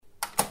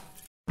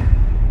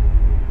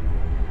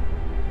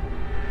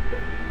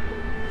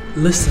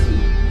Listen,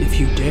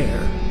 if you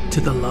dare, to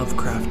the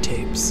Lovecraft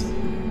Tapes.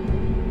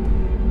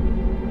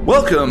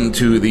 Welcome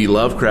to the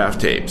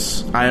Lovecraft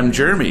Tapes. I am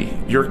Jeremy,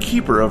 your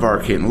keeper of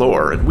arcane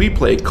lore, and we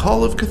play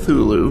Call of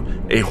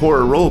Cthulhu, a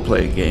horror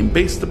role-playing game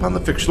based upon the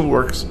fictional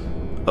works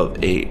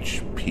of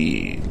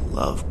H.P.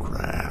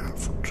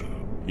 Lovecraft.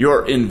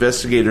 Your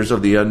investigators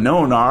of the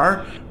unknown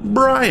are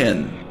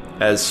Brian,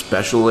 as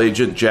Special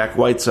Agent Jack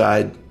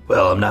Whiteside.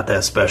 Well, I'm not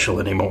that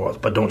special anymore,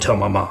 but don't tell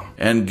my mom.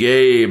 And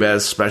Gabe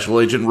as Special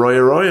Agent Roy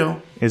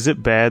Arroyo. Is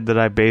it bad that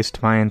I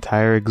based my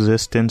entire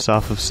existence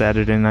off of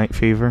Saturday Night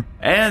Fever?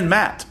 And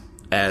Matt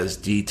as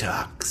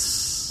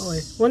Detox.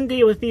 Boy, one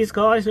day with these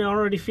guys and I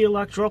already feel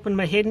like dropping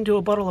my head into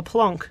a bottle of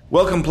plunk.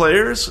 Welcome,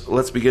 players.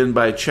 Let's begin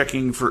by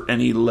checking for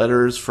any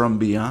letters from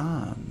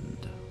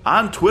beyond.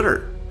 On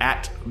Twitter,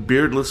 at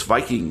Beardless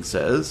Viking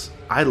says,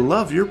 I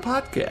love your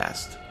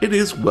podcast. It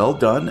is well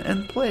done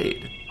and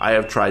played. I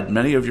have tried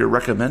many of your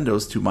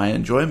recommendos to my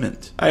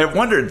enjoyment. I have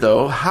wondered,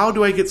 though, how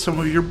do I get some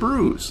of your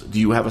brews? Do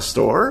you have a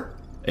store?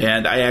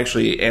 And I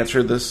actually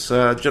answered this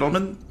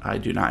gentleman. I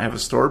do not have a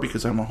store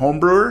because I'm a home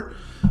brewer,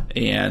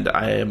 and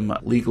I am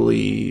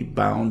legally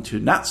bound to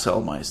not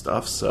sell my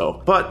stuff.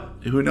 But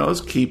who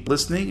knows? Keep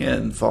listening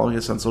and following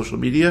us on social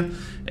media,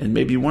 and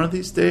maybe one of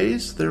these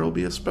days there will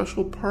be a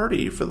special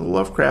party for the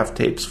Lovecraft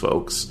Tapes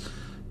folks.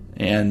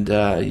 And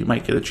you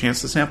might get a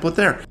chance to sample it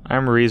there.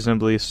 I'm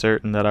reasonably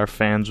certain that our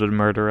fans would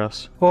murder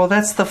us. Well,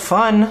 that's the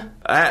fun.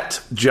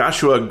 At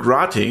Joshua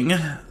Grotting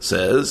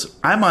says,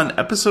 I'm on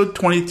episode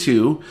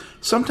 22.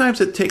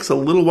 Sometimes it takes a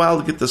little while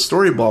to get the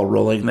story ball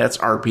rolling. That's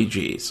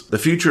RPGs. The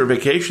Future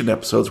Vacation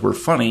episodes were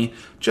funny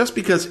just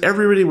because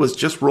everybody was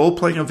just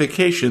role-playing a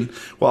vacation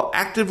while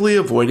actively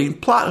avoiding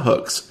plot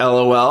hooks.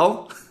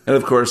 LOL. And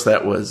of course,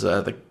 that was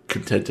the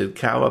Contented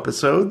Cow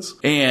episodes.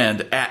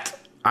 And at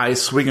I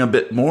Swing a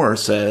Bit More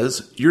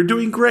says, you're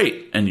doing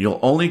great, and you'll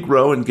only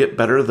grow and get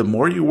better the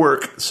more you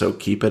work, so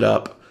keep it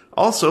up.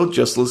 Also,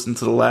 just listen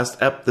to the last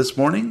ep this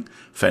morning.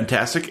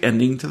 Fantastic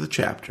ending to the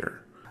chapter.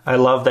 I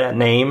love that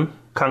name.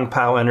 Kung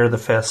Pao enter the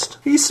fist.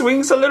 He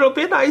swings a little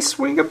bit, I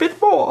swing a bit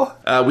more.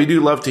 We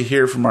do love to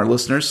hear from our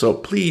listeners, so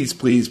please,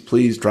 please,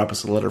 please drop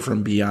us a letter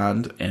from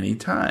beyond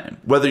anytime.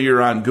 Whether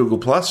you're on Google+,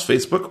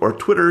 Facebook, or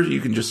Twitter,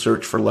 you can just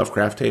search for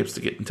Lovecraft Tapes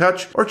to get in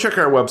touch, or check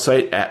our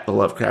website at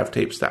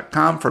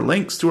thelovecrafttapes.com for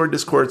links to our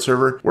Discord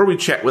server, where we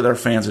chat with our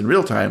fans in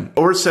real time,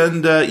 or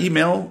send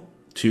email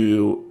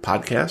to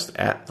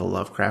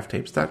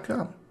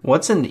podcast@thelovecrafttapes.com.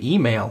 What's an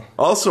email?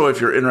 Also, if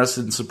you're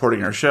interested in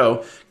supporting our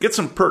show, get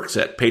some perks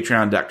at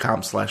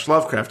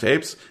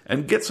patreon.com/lovecrafttapes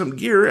and get some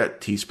gear at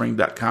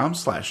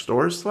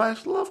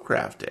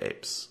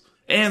teespring.com/stores/lovecrafttapes.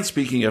 And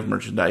speaking of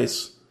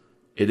merchandise,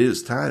 it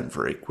is time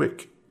for a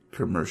quick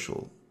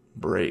commercial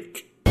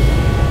break.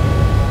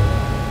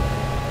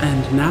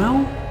 And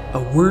now, a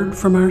word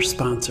from our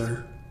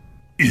sponsor.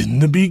 In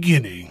the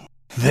beginning,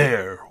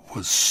 there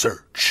was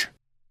search.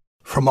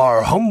 From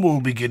our humble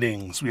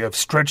beginnings, we have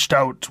stretched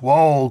out to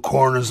all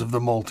corners of the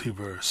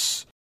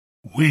multiverse.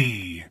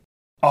 We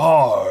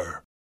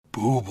are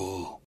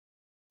Booble,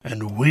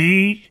 and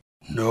we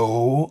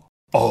know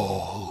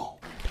all.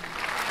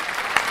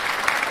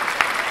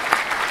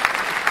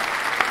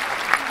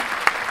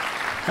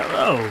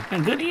 Hello,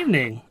 and good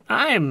evening.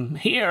 I am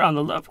here on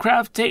the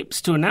Lovecraft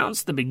Tapes to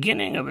announce the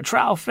beginning of a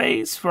trial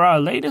phase for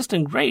our latest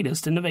and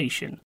greatest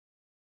innovation.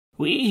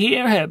 We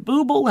here at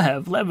Booble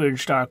have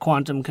leveraged our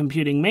quantum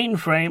computing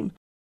mainframe,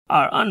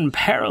 our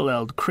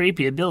unparalleled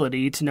creepy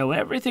ability to know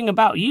everything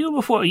about you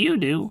before you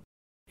do,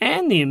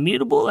 and the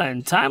immutable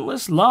and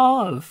timeless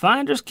law of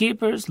finders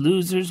keepers,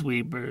 losers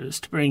weepers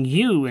to bring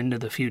you into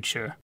the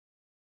future.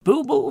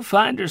 Booble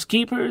Finders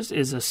Keepers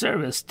is a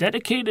service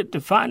dedicated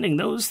to finding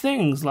those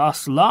things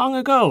lost long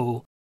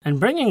ago and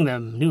bringing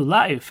them new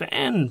life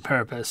and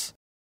purpose.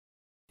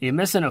 You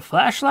missing a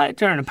flashlight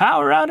during a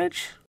power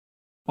outage?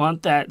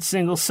 Want that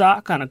single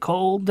sock on a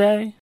cold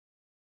day?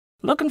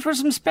 Looking for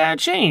some spare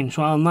change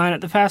while in line at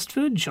the fast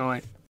food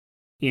joint?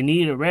 You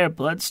need a rare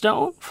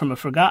bloodstone from a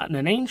forgotten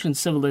and ancient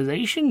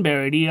civilization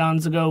buried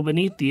eons ago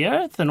beneath the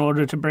earth in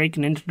order to break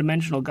an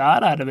interdimensional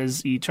god out of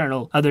his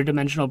eternal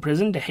other-dimensional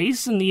prison to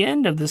hasten the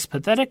end of this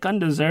pathetic,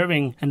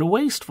 undeserving, and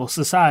wasteful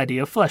society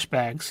of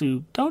fleshbags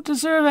who don't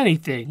deserve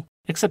anything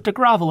except to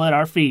grovel at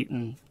our feet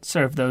and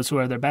serve those who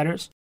are their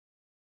betters?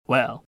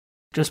 Well,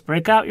 just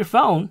break out your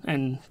phone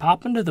and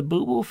pop into the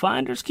Booble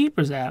Finders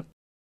Keepers app.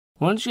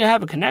 Once you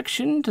have a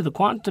connection to the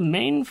quantum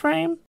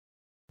mainframe,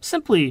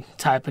 simply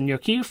type in your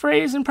key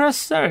phrase and press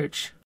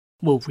search.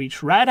 We'll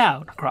reach right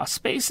out across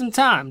space and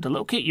time to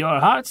locate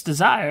your heart's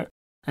desire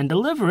and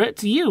deliver it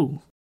to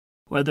you,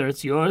 whether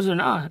it's yours or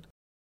not.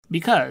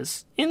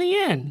 Because, in the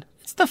end,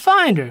 it's the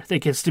finder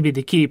that gets to be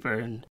the keeper,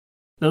 and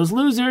those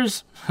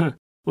losers,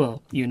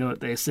 well, you know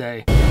what they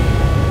say.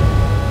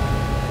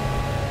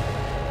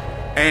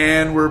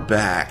 And we're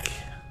back.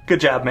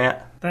 Good job,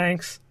 Matt.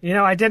 Thanks. You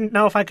know, I didn't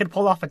know if I could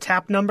pull off a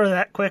tap number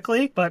that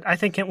quickly, but I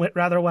think it went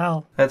rather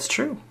well. That's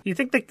true. You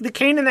think the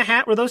cane and the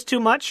hat, were those too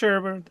much,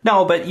 or?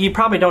 No, but you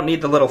probably don't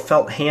need the little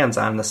felt hands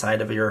on the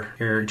side of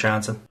your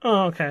Johnson.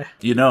 Oh, okay.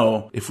 You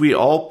know, if we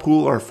all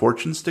pool our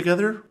fortunes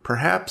together,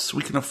 perhaps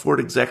we can afford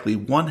exactly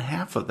one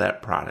half of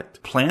that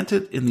product. Plant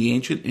it in the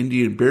ancient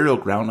Indian burial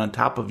ground on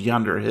top of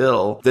yonder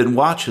hill, then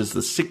watch as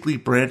the sickly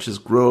branches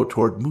grow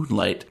toward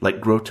moonlight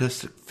like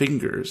grotesque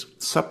fingers,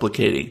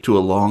 supplicating to a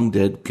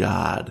long-dead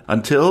god,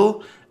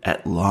 until,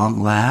 at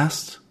long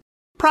last,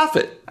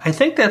 profit. I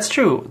think that's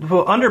true.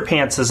 Well,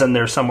 Underpants is in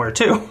there somewhere,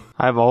 too.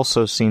 I've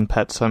also seen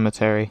Pet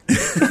Sematary.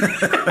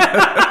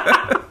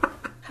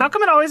 How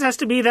come it always has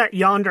to be that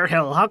yonder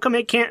hill? How come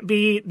it can't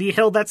be the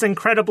hill that's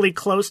incredibly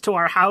close to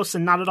our house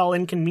and not at all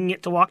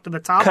inconvenient to walk to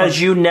the top of?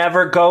 Because you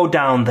never go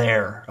down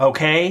there,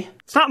 okay?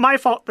 It's not my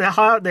fault.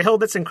 The hill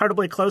that's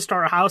incredibly close to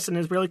our house and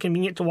is really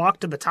convenient to walk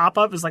to the top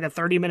of is like a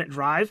 30-minute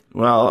drive.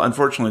 Well,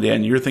 unfortunately,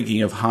 Dan, you're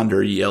thinking of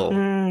Honda Yill.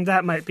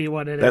 That might be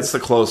what it is. That's the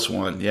close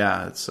one.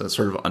 Yeah, it's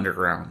sort of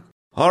underground.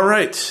 All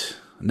right.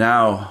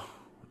 Now,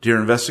 dear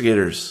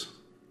investigators,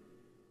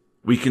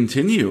 we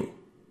continue.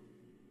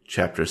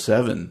 Chapter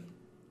 7.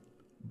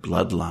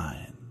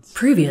 Bloodlines.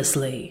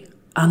 Previously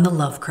on the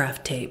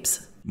Lovecraft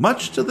tapes.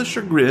 Much to the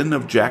chagrin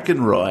of Jack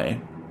and Roy,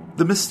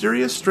 the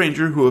mysterious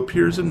stranger who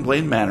appears in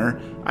Blaine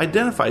Manor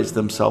identifies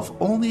himself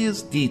only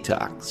as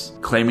Detox,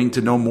 claiming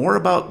to know more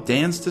about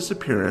Dan's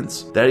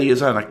disappearance, that he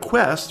is on a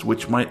quest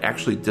which might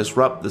actually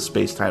disrupt the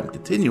space-time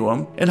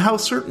continuum, and how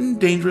certain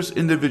dangerous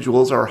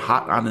individuals are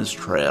hot on his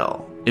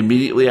trail.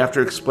 Immediately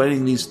after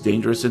explaining these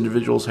dangerous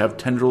individuals have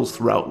tendrils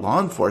throughout law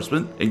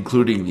enforcement,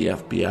 including the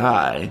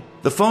FBI,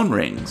 the phone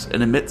rings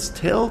and emits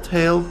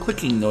telltale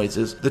clicking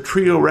noises the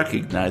trio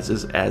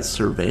recognizes as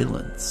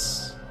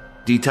surveillance.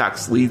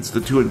 Detox leads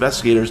the two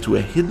investigators to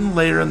a hidden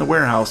lair in the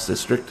warehouse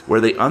district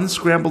where they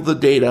unscramble the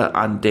data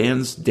on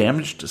Dan's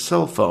damaged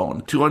cell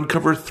phone to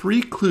uncover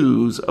 3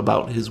 clues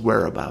about his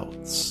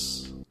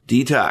whereabouts.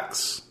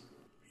 Detox,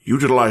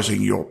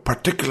 utilizing your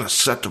particular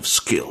set of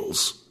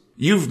skills,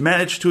 you've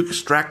managed to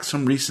extract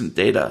some recent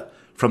data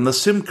from the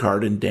SIM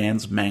card in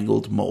Dan's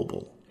mangled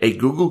mobile. A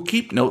Google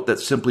Keep note that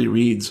simply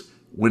reads,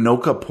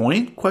 Winoka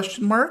Point,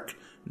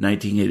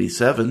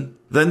 1987.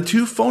 Then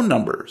 2 phone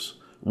numbers,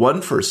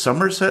 one for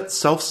Somerset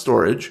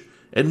Self-Storage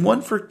and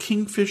one for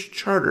Kingfish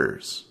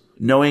Charters.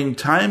 Knowing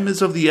time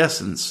is of the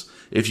essence,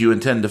 if you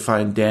intend to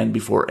find Dan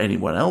before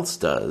anyone else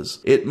does,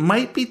 it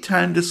might be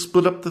time to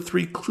split up the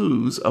 3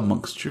 clues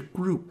amongst your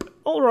group.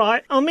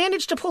 Alright, I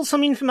managed to pull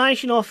some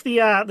information off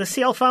the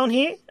cell phone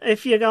here.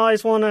 If you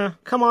guys want to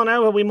come on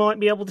over, we might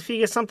be able to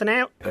figure something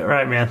out.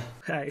 Right, man.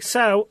 Okay,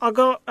 so I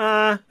got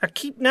a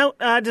keep note.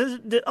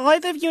 Do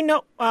either of you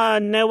know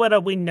what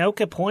a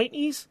Winoka Point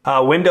is?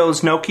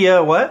 Windows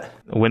Nokia, what?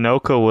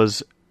 Winoka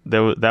was...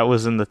 That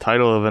was in the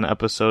title of an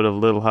episode of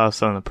Little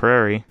House on the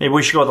Prairie. Maybe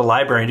we should go to the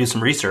library and do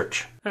some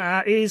research.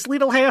 Is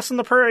Little House on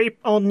the Prairie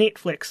on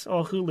Netflix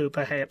or Hulu,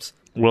 perhaps?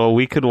 Well,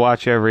 we could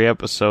watch every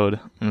episode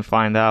and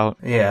find out.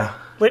 Yeah.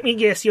 Let me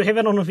guess, you have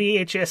it on a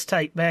VHS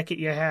tape back at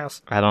your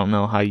house. I don't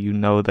know how you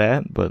know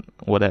that, but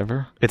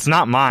whatever. It's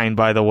not mine,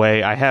 by the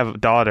way. I have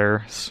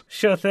daughters.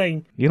 Sure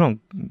thing. You're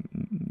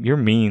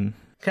mean.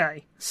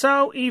 Okay,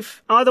 so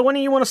if either one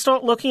of you want to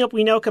start looking up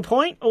Winoka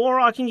Point, or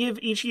I can give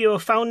each of you a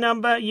phone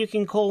number, you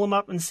can call them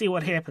up and see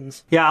what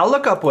happens. Yeah, I'll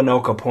look up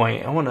Winoka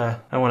Point. I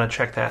wanna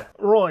check that.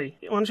 Roy,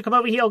 why don't you come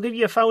over here? I'll give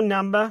you a phone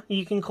number.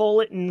 You can call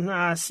it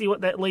and see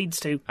what that leads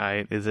to.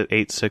 Alright, is it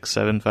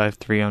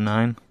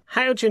 8675309?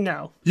 How'd you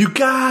know? You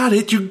got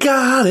it, you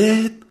got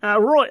it.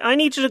 Roy, I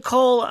need you to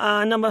call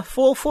number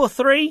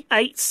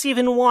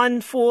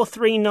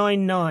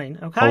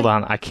 443-871-4399, okay? Hold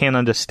on, I can't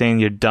understand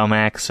your dumb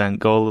accent.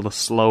 Go a little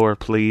slower,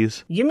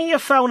 please. Give me your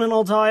phone and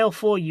I'll dial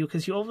for you,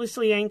 because you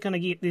obviously ain't going to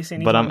get this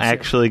anytime But I'm soon.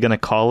 actually going to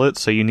call it,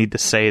 so you need to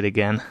say it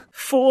again.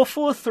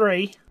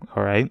 443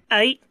 Alright.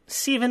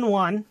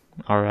 871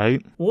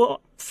 Alright.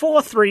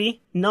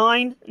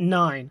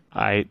 4399.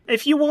 Alright.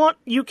 If you want,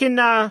 you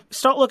can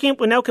start looking at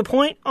Winoka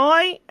Point.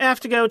 I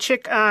have to go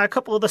check a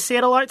couple of the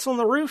satellites on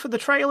the roof of the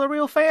trailer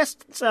real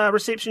fast.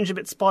 Reception's a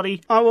bit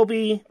spotty. I will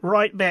be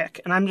right back,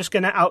 and I'm just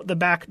going to out the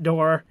back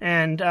door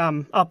and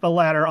up a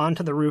ladder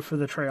onto the roof of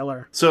the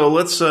trailer. So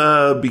let's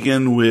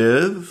begin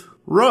with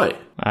Roy.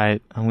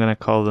 Alright, I'm going to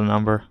call the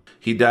number.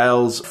 He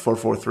dials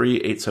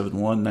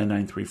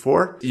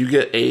 443-871-9934. You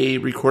get a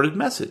recorded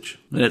message,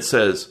 and it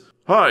says,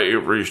 Hi,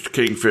 you've reached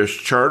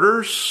Kingfish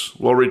Charters.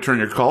 We'll return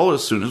your call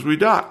as soon as we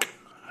dock.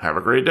 Have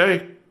a great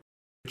day.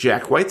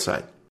 Jack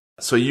Whiteside.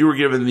 So you were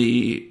given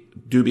the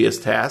dubious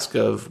task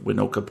of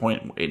Winoka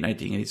Point in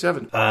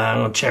 1987. I'm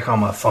going to check on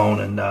my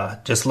phone and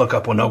just look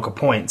up Winoka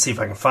Point and see if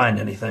I can find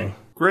anything.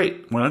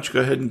 Great. Why don't you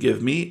go ahead and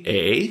give me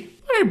a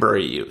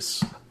library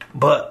use?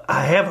 But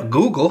I have a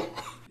Google.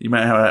 You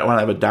might want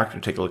to have a doctor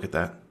take a look at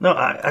that. No,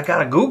 I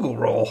got a Google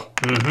roll.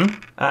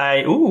 Mm-hmm.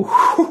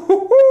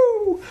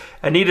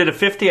 I needed a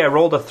 50. I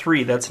rolled a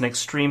 3. That's an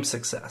extreme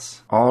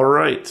success. All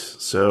right.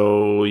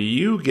 So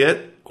you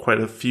get quite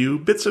a few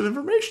bits of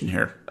information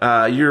here.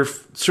 You're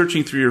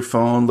searching through your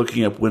phone,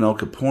 looking up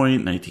Winoka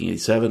Point,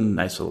 1987,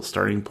 nice little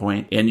starting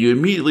point, and you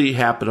immediately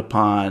happen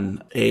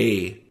upon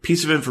a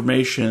piece of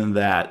information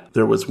that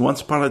there was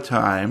once upon a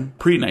time,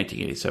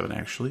 pre-1987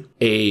 actually,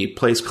 a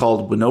place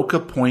called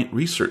Winoka Point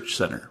Research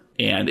Center.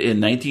 And in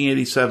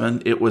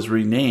 1987, it was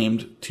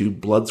renamed to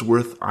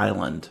Bloodsworth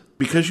Island.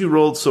 Because you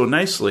rolled so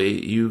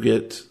nicely, you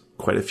get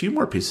quite a few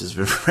more pieces of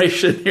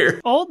information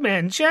here. Old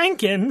Man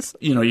Jenkins.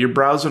 You're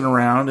browsing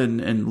around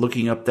and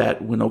looking up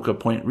that Winoka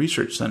Point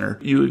Research Center.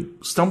 You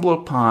stumble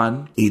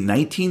upon a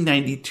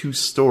 1992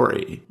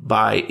 story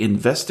by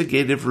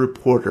investigative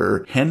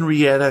reporter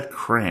Henrietta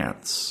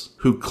Krantz,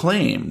 who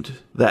claimed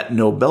that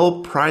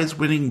Nobel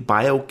Prize-winning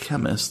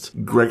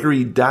biochemist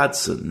Gregory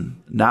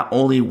Dodson not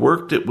only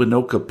worked at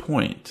Winoka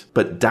Point,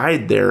 but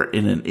died there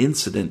in an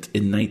incident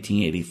in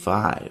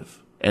 1985.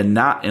 And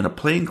not in a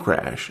plane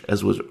crash,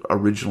 as was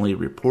originally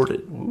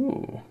reported.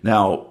 Ooh.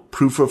 Now,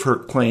 proof of her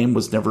claim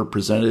was never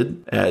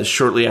presented, as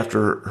shortly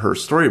after her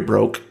story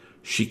broke,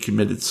 she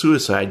committed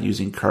suicide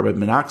using carbon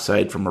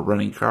monoxide from a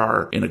running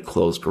car in a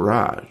closed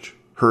garage.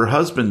 Her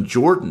husband,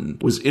 Jordan,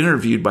 was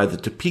interviewed by the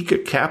Topeka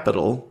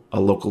Capital,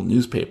 a local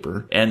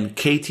newspaper, and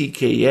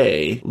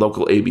KTKA,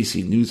 local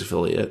ABC news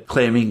affiliate,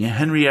 claiming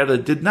Henrietta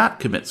did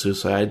not commit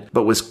suicide,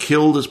 but was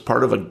killed as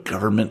part of a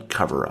government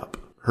cover-up.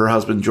 Her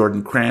husband,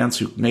 Jordan Krantz,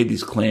 who made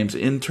these claims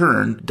in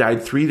turn,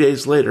 died 3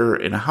 days later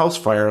in a house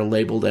fire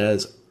labeled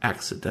as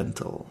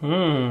accidental.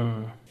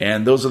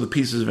 And those are the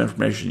pieces of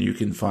information you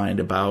can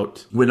find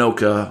about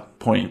Winoka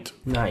Point.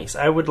 Nice.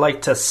 I would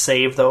like to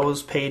save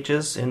those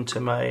pages into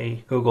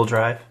my Google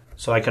Drive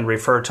so I can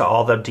refer to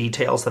all the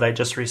details that I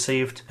just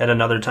received at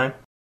another time.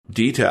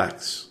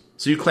 Detox.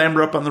 So you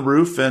clamber up on the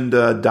roof and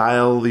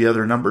dial the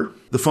other number.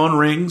 The phone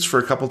rings for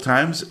a couple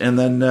times, and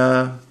then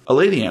a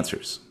lady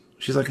answers.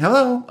 She's like,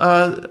 hello,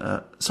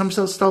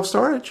 Somerset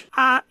Self-Storage?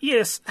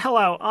 Yes,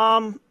 hello.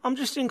 I'm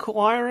just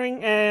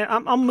inquiring.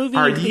 I'm moving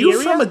into the area. Are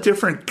you from a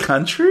different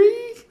country?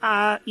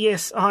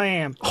 Yes, I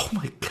am. Oh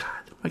my god.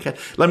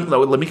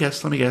 Let me guess.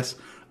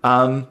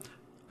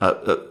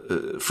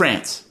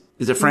 France.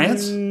 Is it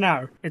France?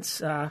 No,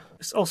 it's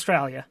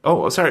Australia.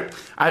 Oh, sorry.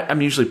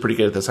 I'm usually pretty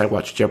good at this. I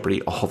watch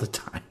Jeopardy all the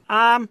time.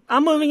 I'm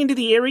moving into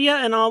the area,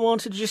 and I want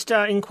to just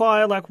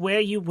inquire, where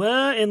you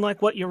were and,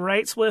 what your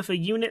rates were for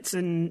units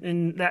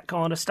and that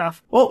kind of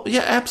stuff. Well,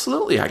 yeah,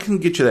 absolutely. I can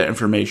get you that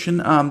information.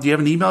 Do you have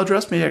an email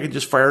address? Maybe I can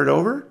just fire it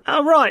over?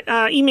 Right.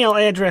 Email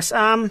address.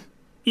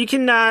 You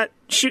can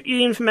shoot your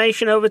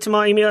information over to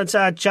my email. It's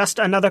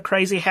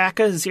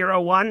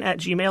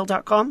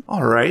justanothercrazyhacker01@gmail.com.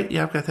 All right.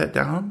 Yeah, I've got that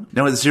down.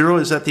 Now, is 0,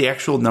 is that the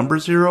actual number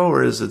 0,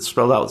 or is it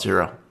spelled out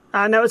 0?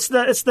 No, it's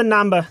the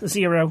number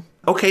 0.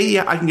 Okay,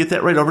 yeah, I can get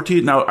that right over to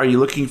you. Now, are you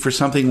looking for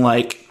something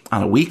like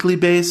on a weekly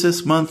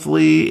basis,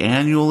 monthly,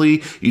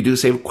 annually? You do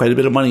save quite a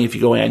bit of money if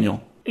you go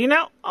annual.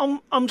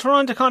 I'm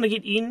trying to kind of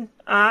get in.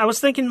 I was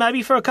thinking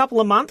maybe for a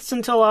couple of months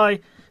until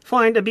I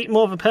find a bit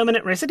more of a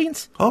permanent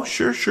residence. Oh,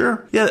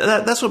 sure.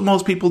 Yeah, that's what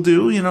most people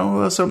do. We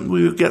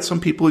get some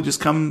people who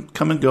just come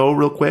and go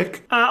real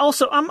quick.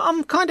 Also,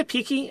 I'm kind of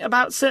picky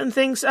about certain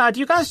things. Do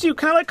you guys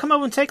kind of come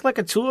over and take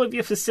a tour of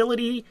your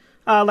facility?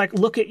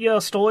 Look at your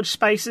storage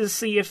spaces,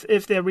 see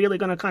if they're really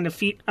going to kind of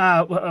fit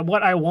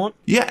what I want?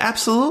 Yeah,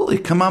 absolutely.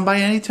 Come on by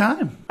any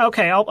time.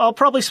 Okay, I'll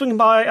probably swing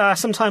by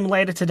sometime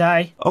later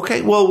today.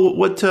 Okay, well,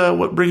 what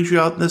brings you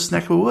out in this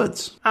neck of the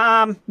woods?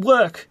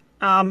 Work.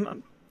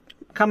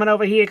 Coming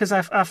over here because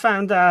I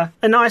found a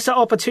nicer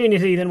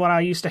opportunity than what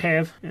I used to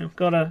have.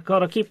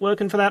 Gotta keep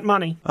working for that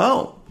money.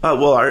 Oh,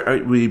 well,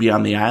 will you be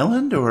on the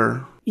island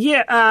or?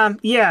 Yeah,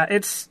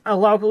 it's a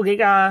local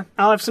gig. I'll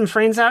have some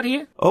friends out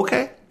here.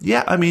 Okay.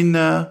 Yeah, I mean,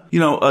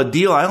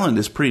 Deal Island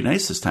is pretty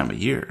nice this time of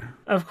year.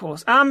 Of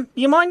course.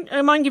 You mind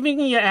giving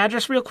me your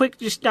address real quick?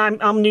 Just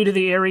I'm new to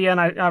the area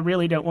and I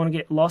really don't want to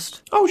get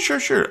lost. Oh,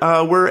 sure.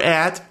 We're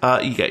at.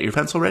 You got your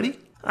pencil ready?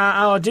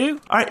 I do.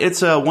 All right,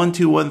 it's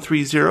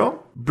 12130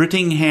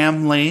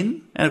 Brittingham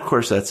Lane, and of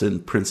course that's in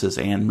Princess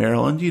Anne,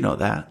 Maryland. You know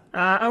that.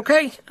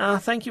 Okay.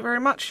 Thank you very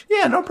much.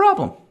 Yeah, no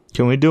problem.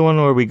 Can we do one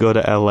where we go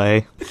to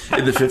L.A.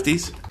 in the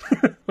 50s?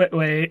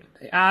 Wait.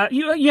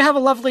 You have a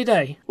lovely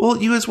day.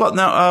 Well, you as well.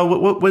 Now,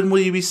 when will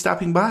you be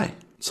stopping by?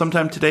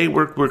 Sometime today.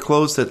 We're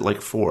closed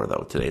at 4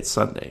 though. Today it's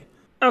Sunday.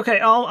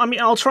 Okay,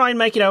 I'll try and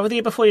make it over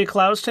there before you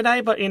close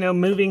today, but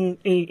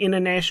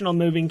international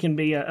moving can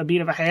be a bit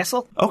of a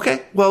hassle.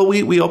 Okay, well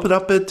we open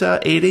up at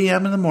 8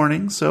 a.m. in the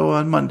morning, so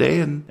on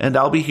Monday, and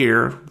I'll be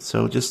here,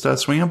 so just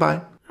swing on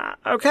by.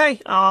 Okay,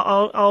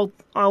 I'll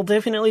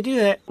definitely do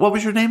that. What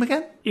was your name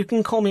again? You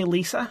can call me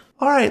Lisa.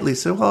 All right,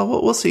 Lisa.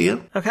 Well, we'll see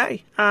you.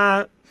 Okay.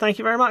 Thank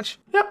you very much.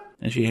 Yep.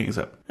 And she hangs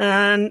up.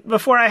 And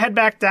before I head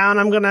back down,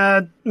 I'm going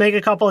to make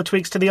a couple of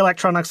tweaks to the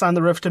electronics on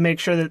the roof to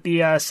make sure that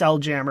the cell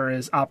jammer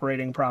is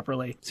operating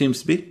properly. Seems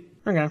to be.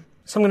 Okay.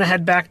 So I'm going to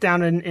head back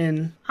down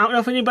in... I don't know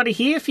if anybody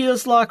here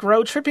feels like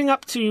road tripping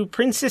up to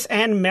Princess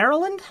Anne,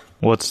 Maryland.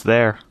 What's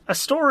there? A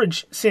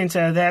storage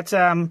center that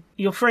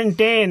your friend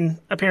Dan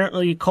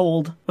apparently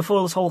called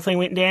before this whole thing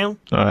went down.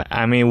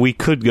 I mean, we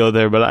could go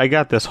there, but I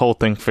got this whole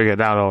thing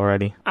figured out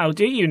already. Oh,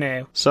 do you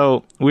now?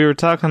 So, we were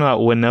talking about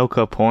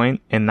Winoka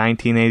Point in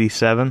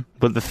 1987,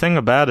 but the thing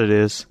about it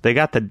is, they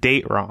got the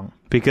date wrong.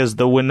 Because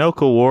the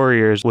Winoka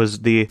Warriors was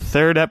the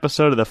 3rd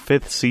episode of the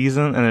 5th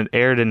season, and it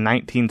aired in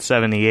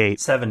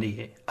 1978.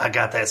 78. I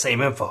got that same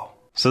info.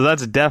 So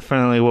that's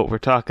definitely what we're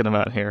talking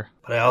about here.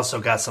 But I also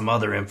got some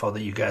other info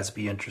that you guys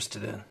be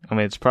interested in. I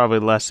mean, it's probably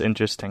less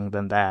interesting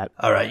than that.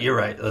 All right, you're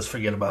right. Let's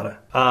forget about it.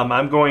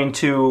 I'm going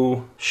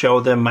to show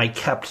them my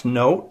kept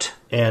note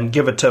and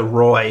give it to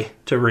Roy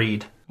to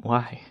read.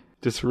 Why?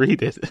 Just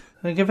read it.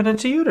 I'm giving it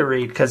to you to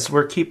read, because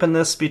we're keeping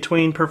this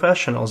between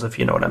professionals, if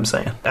you know what I'm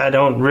saying. I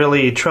don't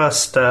really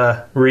trust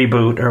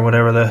Reboot or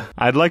whatever the...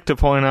 I'd like to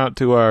point out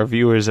to our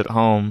viewers at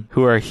home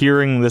who are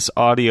hearing this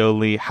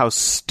audioly how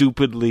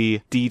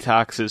stupidly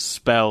Detox is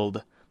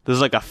spelled.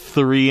 There's like a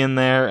 3 in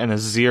there and a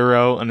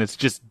 0, and it's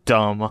just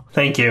dumb.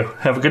 Thank you.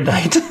 Have a good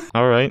night.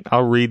 All right,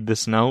 I'll read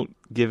this note.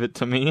 Give it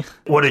to me.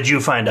 What did you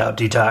find out,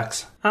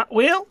 Detox?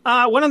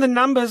 One of the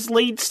numbers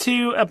leads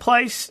to a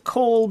place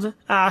called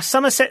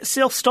Somerset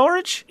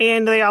Self-Storage,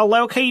 and they are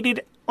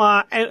located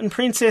out in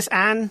Princess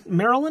Anne,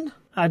 Maryland.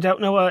 I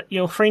don't know what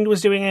your friend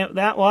was doing out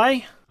that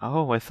way.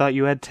 Oh, I thought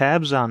you had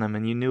tabs on him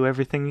and you knew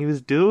everything he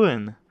was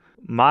doing.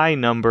 My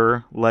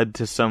number led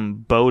to some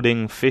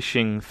boating,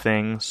 fishing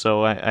thing,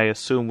 so I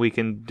assume we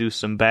can do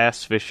some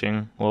bass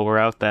fishing while we're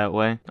out that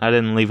way. I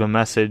didn't leave a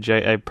message.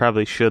 I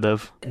probably should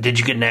have. Did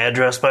you get an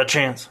address by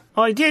chance?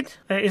 Oh, I did.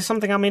 It's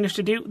something I managed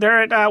to do.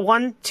 They're at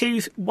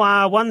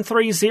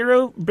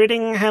 13130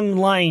 Brittingham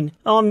Lane.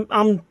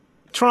 I'm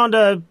trying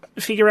to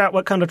figure out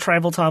what kind of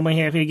travel time we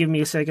have here. Give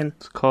me a second.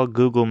 It's called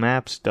Google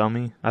Maps,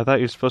 dummy. I thought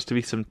you were supposed to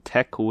be some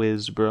tech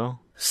whiz, bro.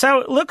 So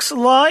it looks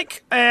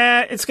like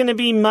it's going to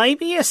be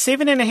maybe a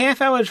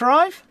 7.5-hour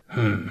drive.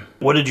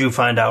 What did you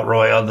find out,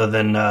 Roy, other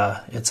than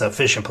it's a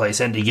fishing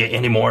place? And did you get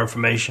any more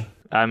information?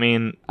 I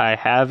mean, I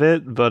have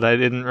it, but I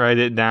didn't write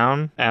it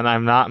down, and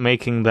I'm not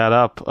making that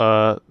up.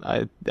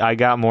 I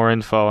got more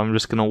info. I'm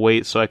just going to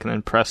wait so I can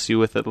impress you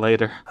with it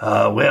later.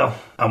 Well,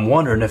 I'm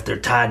wondering if they're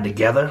tied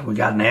together. We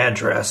got an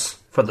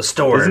address for the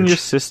storage. Isn't your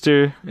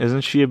sister,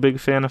 isn't she a big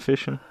fan of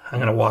fishing? I'm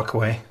going to walk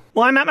away.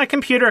 Well, I'm at my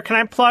computer. Can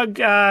I plug,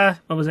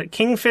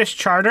 Kingfish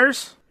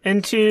Charters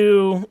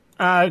into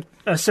a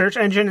search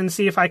engine and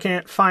see if I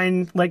can't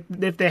find, like,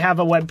 if they have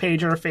a web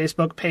page or a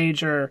Facebook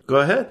page or... Go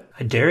ahead.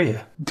 I dare you.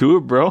 Do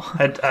it, bro.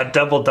 I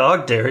double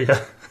dog dare you.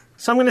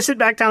 So I'm going to sit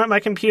back down at my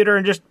computer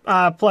and just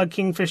plug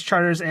Kingfish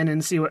Charters in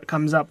and see what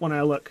comes up when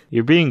I look.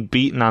 You're being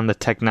beaten on the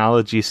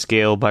technology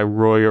scale by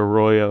Royo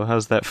Royo.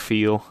 How's that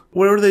feel?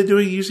 What are they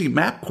doing using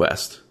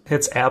MapQuest?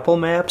 It's Apple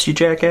Maps, you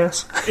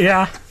jackass.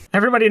 Yeah.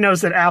 Everybody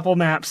knows that Apple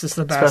Maps is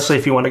the best. Especially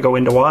if you want to go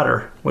into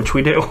water, which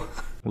we do.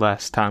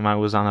 Last time I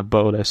was on a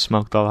boat, I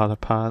smoked a lot of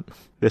pot.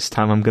 This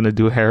time I'm gonna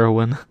do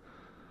heroin.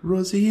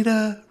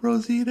 Rosita,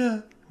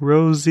 Rosita.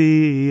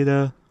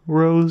 Rosita,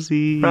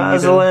 Rosita.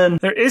 Rosalind.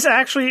 There is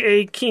actually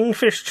a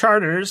Kingfish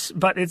Charters,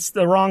 but it's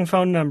the wrong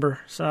phone number,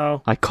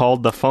 so... I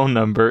called the phone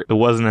number. It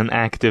wasn't an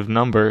active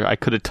number. I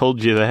could have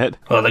told you that.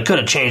 Well, they could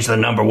have changed the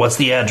number. What's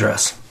the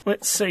address?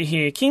 Let's see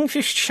here.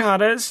 Kingfish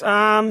Charters.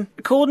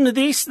 According to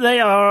this, they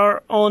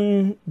are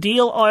on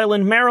Deal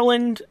Island,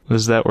 Maryland.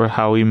 Is that where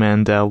Howie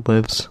Mandel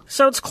lives?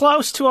 So it's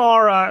close to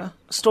our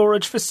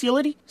storage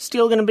facility.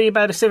 Still going to be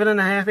about a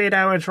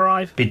 7.5-8-hour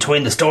drive.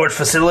 Between the storage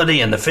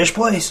facility and the fish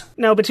place?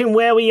 No, between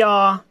where we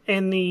are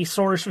and the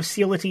storage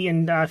facility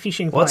and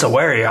fishing place. What's a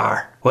where you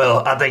are?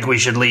 Well, I think we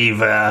should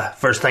leave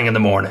first thing in the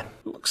morning.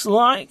 Looks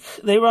like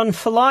they run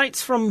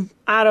flights from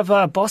out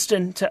of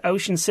Boston to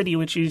Ocean City,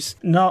 which is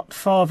not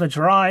far of a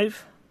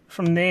drive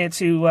from there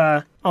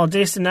to our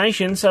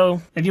destination.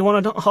 So if you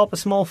want to hop a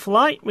small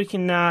flight, we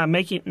can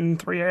make it in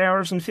 3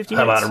 hours and 50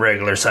 minutes. How about a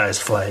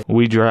regular-sized flight?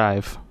 We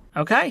drive.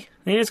 Okay.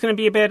 Then it's going to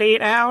be about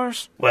 8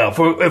 hours. Well,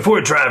 if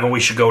we're driving,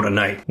 we should go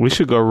tonight. We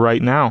should go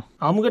right now.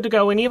 I'm good to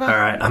go whenever. All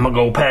right, I'm going to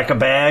go pack a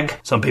bag.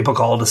 Some people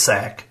call it a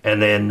sack.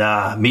 And then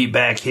meet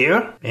back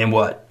here in,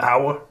 what,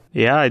 hour?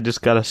 Yeah, I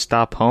just gotta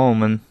stop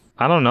home, and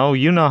I don't know,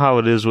 you know how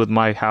it is with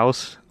my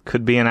house.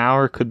 Could be an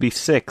hour, could be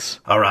 6.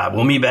 All right,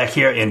 we'll meet back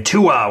here in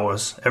 2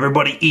 hours.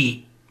 Everybody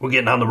eat. We're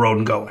getting on the road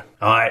and going.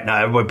 All right,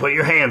 now everybody put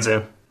your hands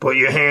in. Put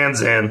your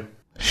hands in.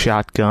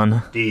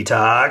 Shotgun.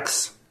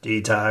 Detox.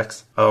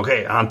 Detox.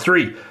 Okay, on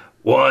 3.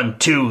 1,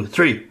 2,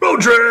 3.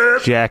 Road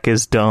trip! Jack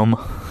is dumb.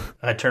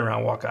 I turn around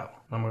and walk out.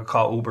 I'm going to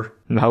call Uber.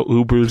 Now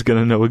Uber's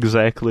gonna know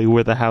exactly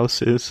where the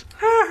house is.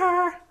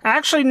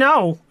 Actually,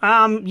 no.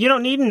 You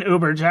don't need an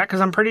Uber, Jack,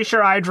 because I'm pretty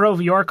sure I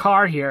drove your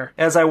car here.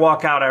 As I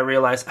walk out, I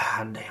realize,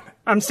 damn it.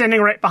 I'm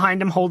standing right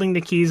behind him holding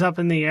the keys up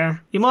in the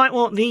air. You might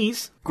want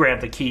these.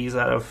 Grab the keys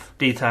out of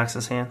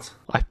Detox's hands.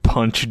 I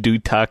punch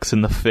Detox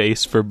in the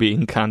face for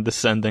being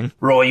condescending.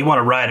 Roy, you want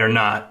to ride or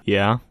not?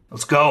 Yeah.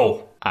 Let's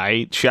go.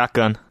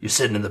 Shotgun. You're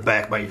sitting in the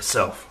back by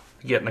yourself.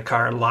 Get in the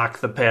car and lock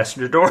the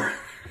passenger door.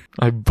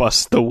 I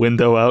bust the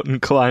window out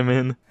and climb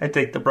in. I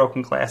take the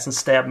broken glass and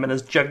stab him in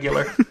his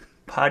jugular.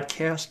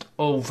 Podcast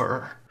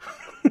over.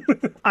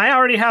 I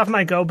already have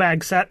my go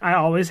bag set. I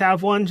always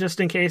have one just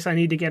in case I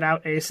need to get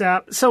out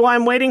ASAP. So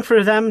I'm waiting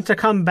for them to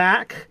come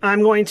back.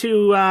 I'm going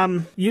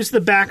to use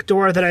the back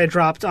door that I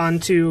dropped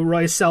onto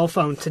Roy's cell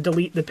phone to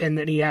delete the pin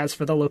that he has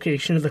for the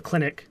location of the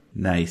clinic.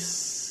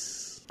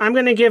 Nice. I'm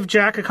going to give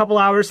Jack a couple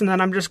hours and then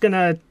I'm just going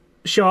to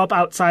show up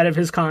outside of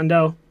his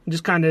condo.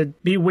 Just kind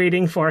of be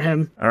waiting for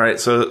him. All right,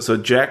 so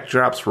Jack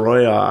drops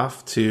Roy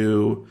off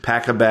to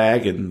pack a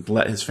bag and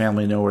let his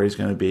family know where he's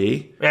going to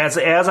be. As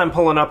I'm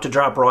pulling up to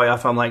drop Roy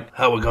off, I'm like,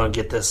 how are we going to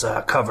get this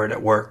covered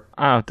at work?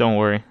 Oh, don't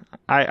worry.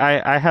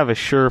 I have a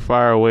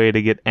surefire way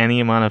to get any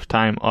amount of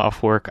time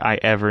off work I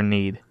ever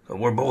need.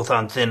 We're both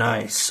on thin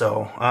ice,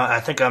 so I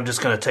think I'm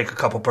just going to take a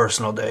couple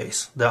personal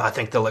days. I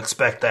think they'll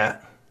expect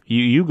that.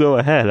 You go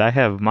ahead. I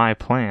have my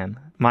plan.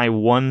 My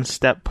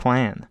one-step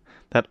plan.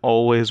 That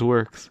always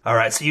works. All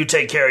right, so you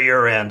take care of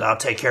your end. I'll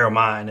take care of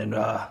mine, and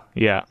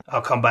yeah,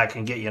 I'll come back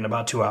and get you in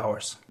about 2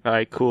 hours. All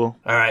right, cool.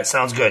 All right,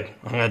 sounds good.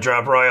 I'm going to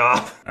drop Roy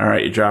off. All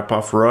right, you drop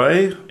off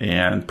Roy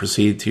and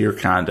proceed to your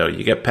condo.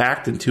 You get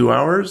packed in 2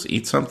 hours,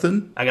 eat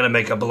something. I'm going to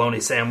make a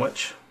bologna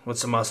sandwich with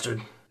some mustard,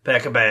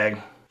 pack a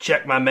bag,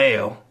 check my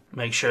mail,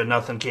 make sure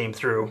nothing came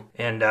through,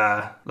 and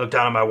look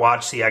down at my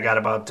watch, see I got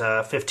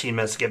about 15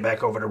 minutes to get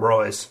back over to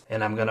Roy's,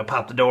 and I'm going to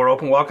pop the door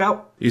open, walk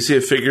out. You see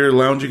a figure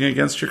lounging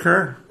against your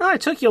car. Oh, it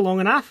took you long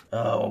enough.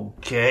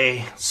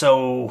 Okay,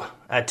 so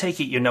I take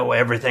it you know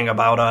everything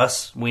about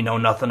us. We know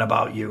nothing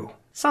about you.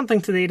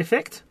 Something to the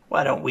effect.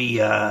 Why don't we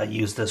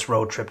use this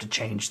road trip to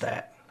change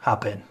that?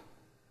 Hop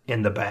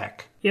in the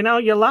back. You know,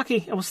 you're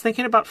lucky. I was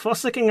thinking about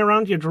fussicking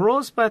around your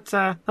drawers, but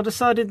I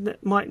decided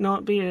that might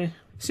not be a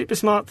super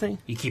smart thing.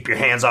 You keep your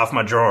hands off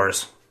my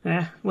drawers.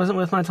 Yeah, wasn't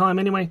worth my time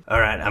anyway.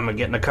 All right, I'm going to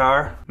get in the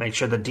car, make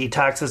sure the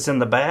detox is in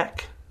the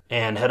back,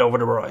 and head over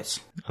to Roy's.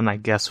 And I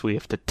guess we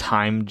have to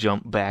time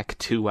jump back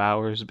 2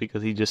 hours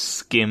because he just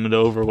skimmed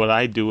over what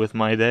I do with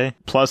my day.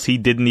 Plus, he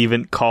didn't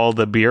even call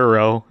the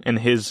bureau in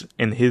his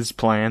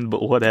plan,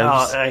 but what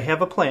else? I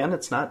have a plan.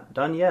 It's not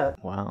done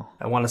yet. Wow.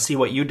 I want to see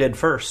what you did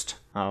first.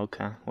 Oh,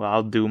 okay. Well,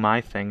 I'll do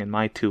my thing in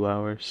my 2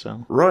 hours,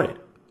 so. Roy,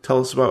 tell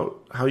us about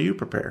how you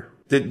prepare.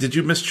 Did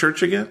you miss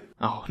church again?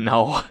 Oh,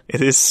 no.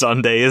 It is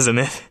Sunday, isn't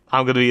it?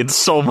 I'm gonna be in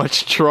so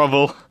much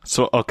trouble.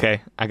 So,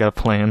 okay, I got a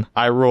plan.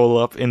 I roll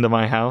up into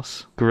my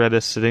house.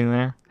 Greta's sitting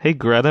there. Hey,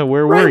 Greta,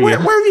 where were you? Where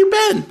have you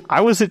been?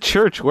 I was at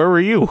church. Where were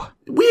you?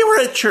 We were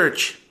at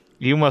church.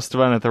 You must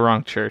have been at the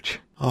wrong church.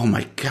 Oh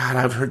my God,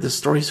 I've heard this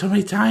story so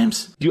many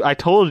times. I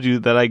told you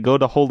that I go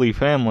to Holy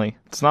Family.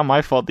 It's not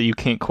my fault that you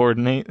can't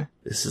coordinate.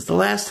 This is the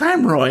last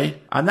time, Roy.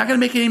 I'm not going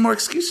to make any more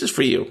excuses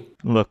for you.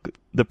 Look,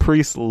 the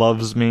priest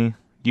loves me.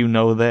 You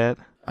know that.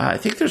 I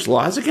think there's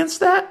laws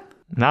against that.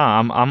 Nah,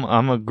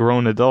 I'm a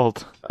grown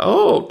adult.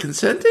 Oh,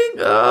 consenting?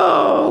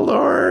 Oh,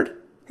 Lord.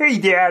 Hey,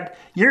 Dad,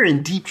 you're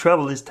in deep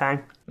trouble this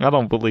time. I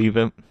don't believe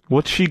it.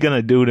 What's she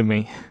gonna do to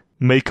me?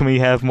 Make me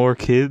have more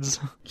kids?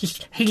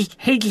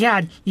 Hey,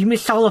 Dad, you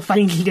missed all the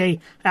fun today.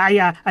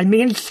 I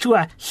managed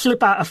to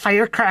slip a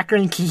firecracker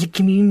into the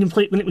communion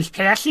plate when it was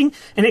passing,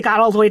 and it got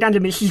all the way down to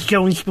Mrs.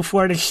 Jones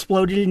before it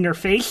exploded in her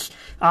face.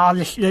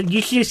 You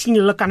should have seen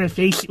the look on her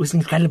face. It was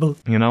incredible.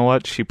 You know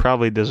what? She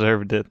probably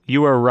deserved it.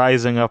 You are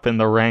rising up in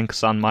the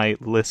ranks on my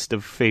list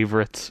of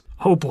favorites.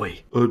 Oh, boy.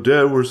 Oh,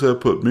 Dad, where's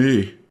that put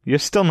me? You're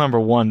still number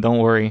one, don't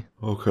worry.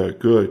 Okay,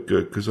 good,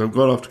 because I'm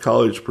going off to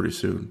college pretty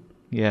soon.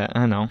 Yeah,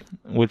 I know.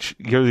 Which,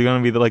 you're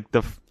going to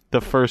be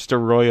the first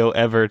Arroyo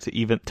ever to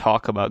even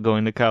talk about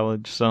going to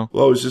college, so.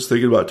 Well, I was just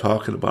thinking about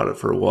talking about it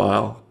for a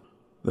while.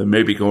 Then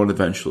maybe going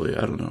eventually,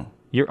 I don't know.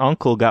 Your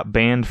uncle got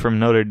banned from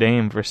Notre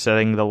Dame for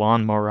setting the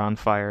lawnmower on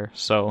fire,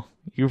 so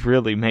you've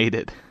really made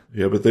it.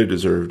 Yeah, but they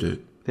deserved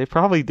it. They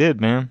probably did,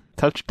 man.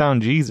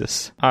 Touchdown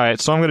Jesus. Alright,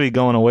 so I'm going to be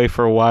going away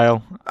for a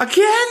while.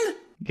 Again?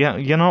 Yeah,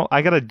 you know,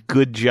 I got a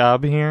good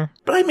job here.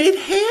 But I made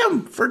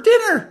ham for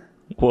dinner.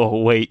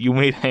 Whoa, wait, you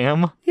made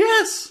ham?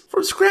 Yes,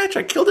 from scratch.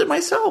 I killed it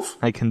myself.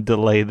 I can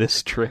delay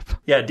this trip.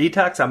 Yeah,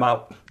 detox, I'm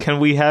out. Can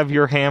we have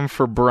your ham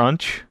for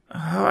brunch?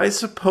 I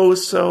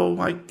suppose so,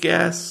 I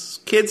guess.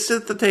 Kids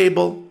sit at the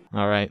table.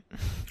 All right.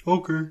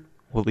 Okay.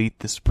 We'll eat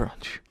this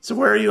brunch. So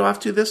where are you off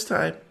to this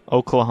time?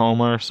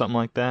 Oklahoma or something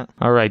like that.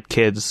 All right,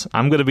 kids.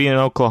 I'm going to be in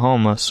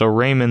Oklahoma, so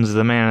Raymond's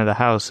the man of the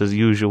house as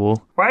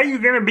usual. Why are you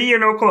going to be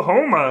in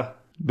Oklahoma?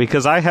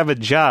 Because I have a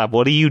job.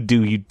 What do, you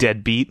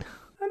deadbeat?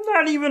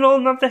 I'm not even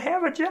old enough to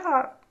have a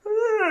job.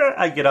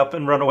 I get up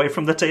and run away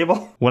from the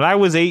table. When I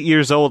was 8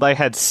 years old, I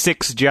had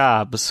 6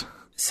 jobs.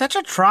 Such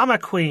a trauma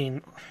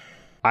queen.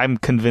 I'm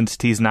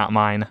convinced he's not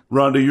mine.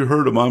 Rhonda, you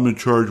heard him. I'm in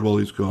charge while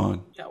he's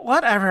gone.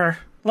 Whatever.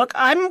 Look,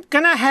 I'm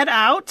gonna head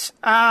out.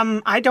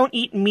 I don't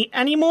eat meat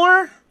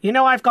anymore. You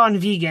know I've gone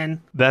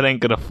vegan. That ain't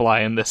gonna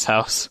fly in this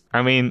house.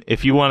 I mean,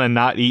 if you want to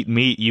not eat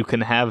meat, you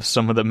can have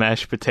some of the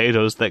mashed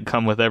potatoes that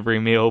come with every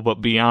meal, but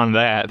beyond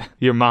that,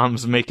 your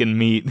mom's making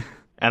meat.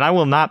 And I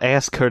will not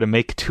ask her to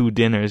make 2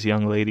 dinners,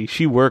 young lady.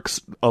 She works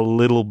a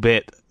little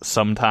bit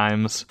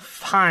sometimes.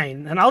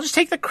 Fine. And I'll just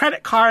take the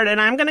credit card and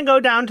I'm going to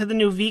go down to the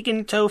new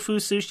vegan tofu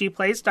sushi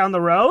place down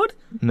the road.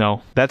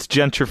 No, that's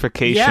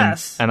gentrification.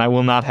 Yes. And I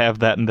will not have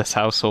that in this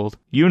household.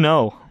 You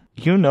know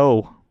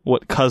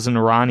what Cousin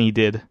Ronnie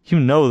did. You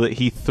know that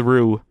he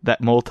threw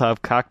that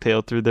Molotov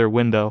cocktail through their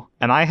window.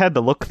 And I had to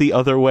look the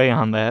other way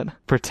on that,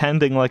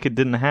 pretending like it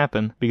didn't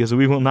happen, because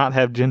we will not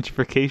have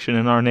gentrification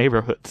in our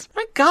neighborhoods.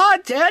 My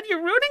God, Dad, you're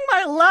ruining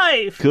my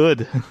life.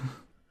 Good.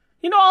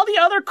 You know, all the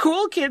other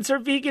cool kids are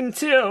vegan,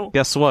 too.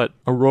 Guess what?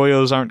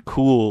 Arroyos aren't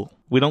cool.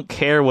 We don't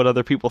care what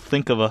other people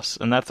think of us,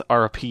 and that's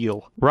our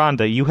appeal.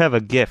 Rhonda, you have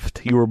a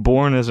gift. You were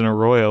born as an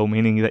Arroyo,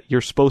 meaning that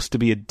you're supposed to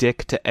be a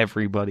dick to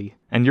everybody.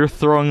 And you're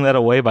throwing that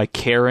away by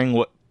caring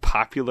what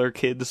popular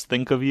kids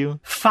think of you?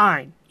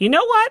 Fine. You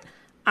know what?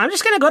 I'm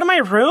just going to go to my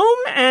room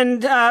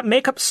and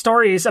make up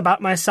stories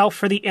about myself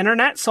for the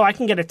internet so I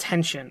can get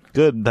attention.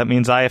 Good. That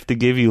means I have to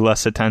give you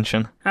less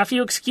attention. Now, if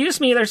you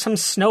excuse me, there's some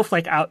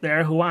snowflake out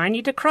there who I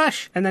need to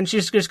crush. And then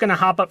she's just going to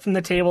hop up from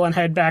the table and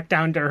head back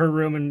down to her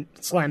room and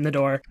slam the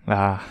door.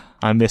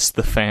 I miss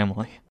the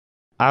family.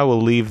 I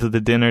will leave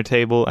the dinner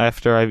table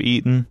after I've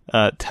eaten,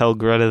 tell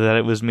Greta that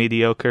it was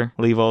mediocre,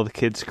 leave all the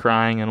kids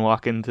crying, and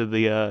walk into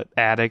the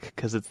attic,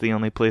 because it's the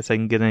only place I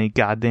can get any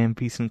goddamn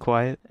peace and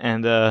quiet.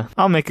 And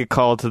I'll make a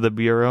call to the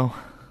bureau.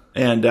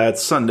 And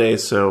it's Sunday,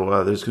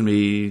 so there's going to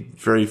be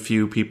very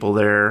few people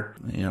there.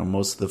 You know,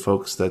 most of the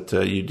folks that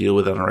you deal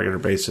with on a regular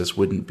basis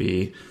wouldn't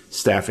be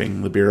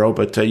staffing the bureau,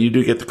 but you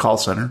do get the call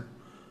center.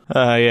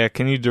 Yeah,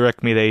 can you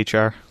direct me to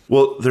HR?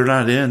 Well, they're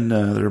not in.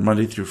 They're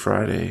Monday through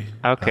Friday.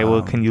 Okay,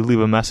 well, can you leave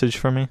a message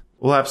for me?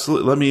 Well,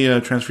 absolutely. Let me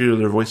transfer you to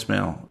their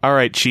voicemail. All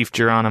right, Chief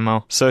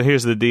Geronimo. So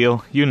here's the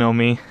deal. You know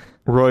me.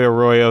 Roy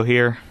Arroyo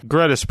here.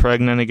 Greta's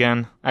pregnant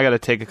again. I gotta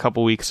take a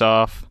couple weeks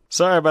off.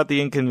 Sorry about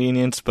the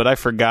inconvenience, but I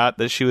forgot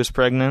that she was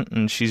pregnant,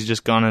 and she's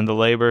just gone into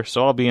labor,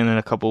 so I'll be in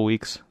a couple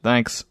weeks.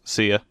 Thanks.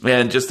 See ya.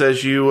 And just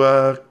as you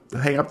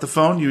hang up the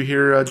phone, you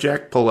hear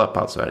Jack pull up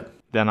outside.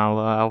 Then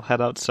I'll head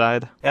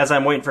outside. As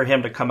I'm waiting for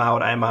him to come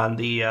out, I'm on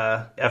the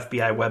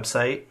FBI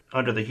website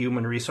under the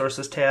Human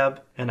Resources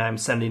tab, and I'm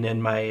sending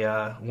in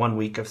my 1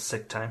 week of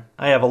sick time.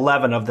 I have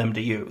 11 of them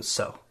to use,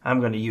 so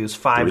I'm going to use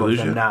 5 of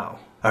them now.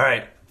 All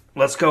right,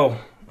 let's go.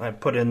 I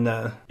put in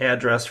the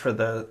address for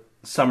the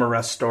summer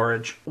rest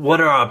storage. What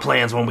are our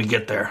plans when we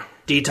get there?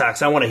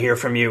 Detox, I want to hear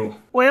from you.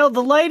 Well,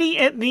 the lady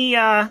at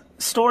the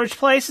storage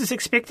place is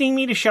expecting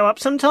me to show up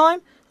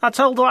sometime. I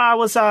told her I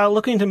was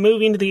looking to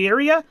move into the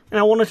area, and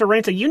I wanted to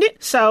rent a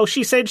unit, so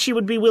she said she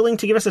would be willing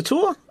to give us a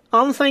tour.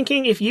 I'm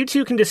thinking if you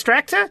two can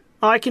distract her,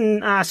 I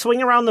can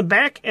swing around the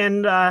back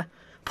and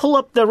pull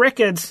up the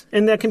records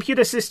in the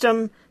computer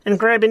system and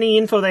grab any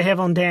info they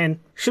have on Dan.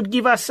 Should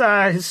give us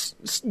his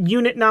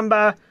unit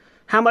number,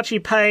 how much he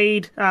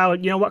paid,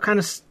 what kind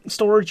of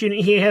storage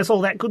unit he has,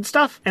 all that good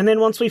stuff. And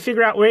then once we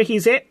figure out where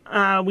he's at,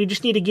 we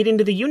just need to get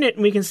into the unit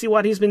and we can see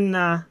what he's been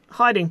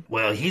hiding.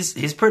 Well,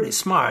 he's pretty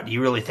smart.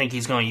 You really think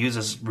he's going to use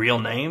his real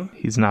name?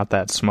 He's not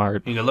that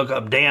smart. You can look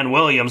up Dan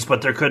Williams,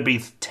 but there could be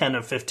 10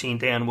 or 15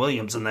 Dan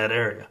Williams in that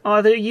area.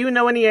 Do you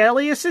know any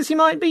aliases he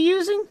might be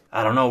using?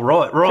 I don't know.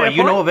 Roy,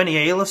 you know of any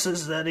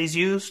aliases that he's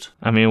used?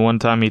 I mean, one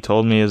time he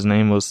told me his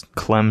name was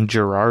Clem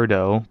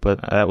Gerardo,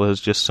 but that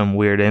was just some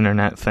weird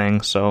internet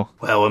thing, so...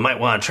 Well, we might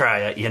want to try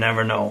it. You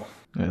never know.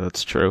 Yeah,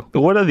 that's true.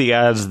 What are the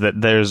odds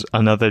that there's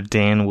another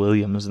Dan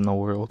Williams in the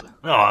world?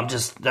 No, I'm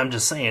just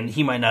saying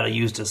he might not have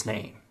used his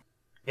name.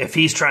 If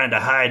he's trying to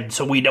hide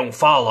so we don't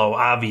follow,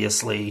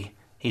 obviously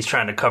he's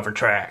trying to cover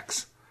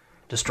tracks,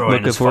 destroying his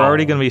phone. Look, if we're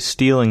already going to be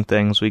stealing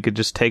things, we could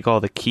just take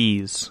all the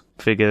keys,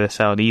 figure this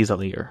out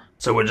easier.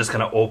 So we're just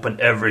going to open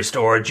every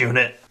storage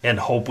unit and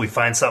hope we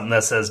find something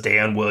that says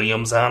Dan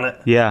Williams on it?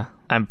 Yeah.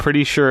 I'm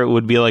pretty sure it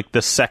would be like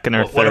the second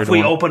or third one. What if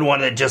we open one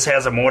that just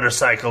has a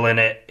motorcycle in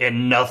it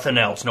and nothing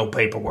else, no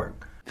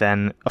paperwork?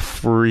 Then a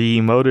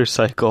free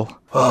motorcycle.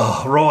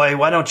 Oh, Roy,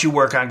 why don't you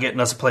work on getting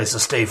us a place to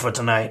stay for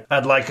tonight?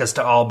 I'd like us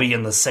to all be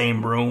in the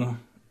same room,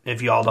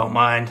 if you all don't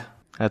mind.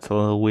 That's a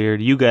little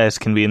weird. You guys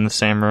can be in the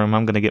same room.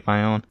 I'm going to get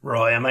my own.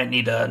 Roy, I might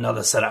need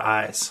another set of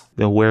eyes.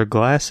 Then wear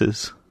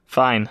glasses.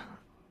 Fine.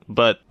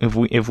 But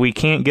if we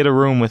can't get a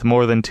room with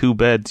more than 2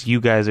 beds, you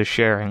guys are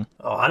sharing.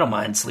 Oh, I don't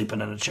mind sleeping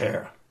in a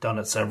chair. Done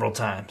it several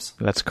times.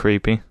 That's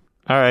creepy.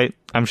 Alright,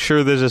 I'm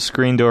sure there's a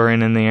screen door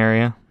in the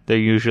area. There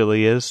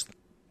usually is.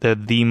 They're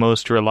the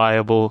most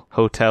reliable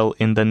hotel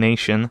in the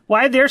nation.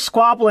 While they're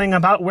squabbling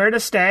about where to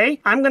stay,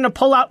 I'm going to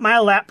pull out my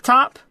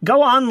laptop,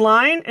 go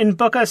online, and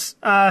book us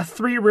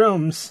 3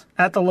 rooms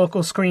at the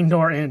local Screen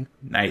Door Inn.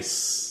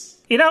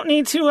 Nice. You don't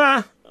need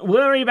to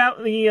worry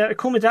about the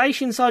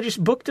accommodations. I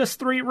just booked us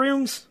 3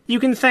 rooms. You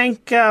can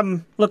thank,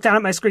 look down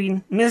at my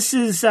screen,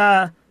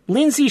 Mrs.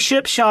 Lindsay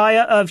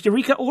Shipshire of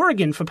Eureka,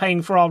 Oregon, for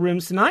paying for all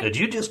rooms tonight. Did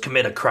you just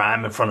commit a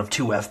crime in front of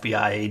 2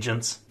 FBI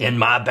agents? In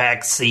my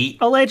back seat?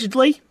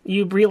 Allegedly.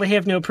 You really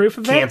have no proof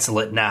of that? Cancel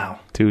it now.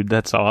 Dude,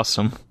 that's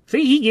awesome.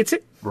 See, he gets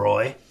it.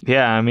 Roy?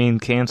 Yeah, I mean,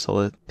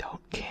 cancel it.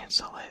 Don't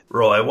cancel it.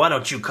 Roy, why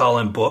don't you call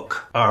and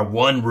book our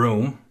 1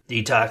 room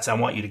Detox, I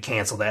want you to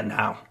cancel that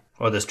now,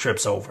 or this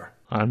trip's over.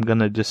 I'm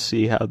gonna just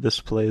see how this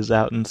plays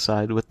out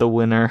inside with the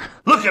winner.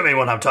 Look at me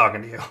when I'm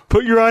talking to you.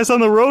 Put your eyes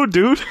on the road,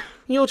 dude.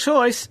 Your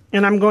choice.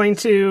 And I'm going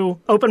to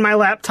open my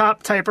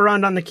laptop, type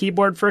around on the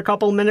keyboard for a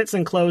couple minutes,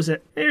 and close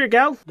it. There you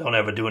go. Don't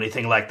ever do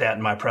anything like that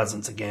in my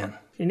presence again.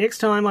 The next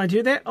time I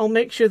do that, I'll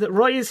make sure that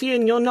Roy is here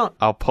and you're not.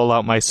 I'll pull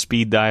out my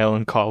speed dial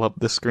and call up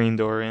the screen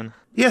door in.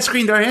 Yeah,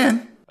 screen door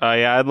in.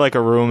 Yeah, I'd like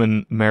a room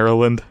in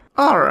Maryland.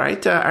 All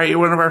right. Are you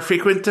one of our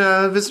frequent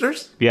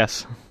visitors?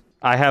 Yes.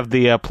 I have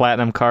the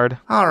platinum card.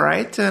 All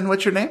right. And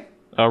what's your name?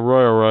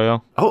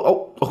 Royo.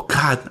 Oh,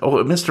 God.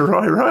 Oh, Mr.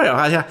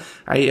 Royo.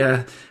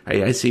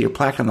 I see your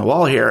plaque on the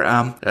wall here.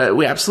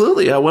 We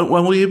absolutely. When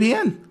will you be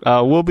in?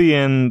 We'll be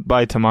in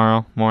by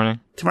tomorrow morning.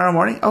 Tomorrow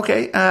morning?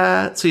 Okay.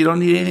 So you don't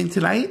need anything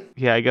tonight?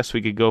 Yeah, I guess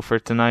we could go for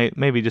tonight.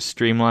 Maybe just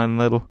streamline a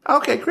little.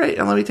 Okay, great.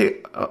 And let me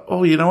take...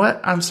 Oh, you know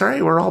what? I'm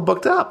sorry. We're all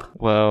booked up.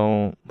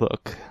 Well,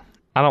 look...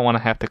 I don't want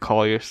to have to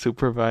call your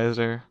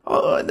supervisor.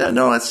 Oh,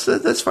 no,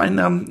 that's fine.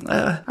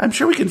 I'm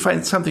sure we can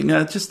find something.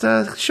 Just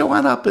show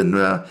on up and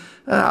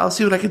I'll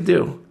see what I can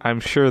do. I'm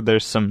sure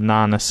there's some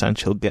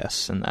non-essential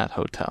guests in that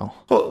hotel.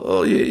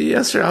 Oh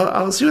yes, sir.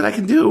 I'll see what I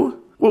can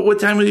do. What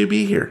time will you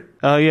be here?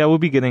 Yeah, we'll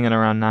be getting in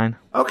around 9.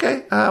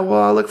 Okay. Well,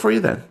 I'll look for you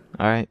then.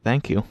 All right,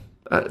 thank you.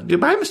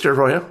 Goodbye, Mr.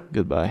 Arroyo.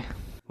 Goodbye.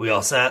 We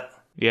all set?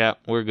 Yeah,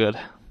 we're good.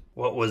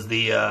 What was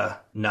the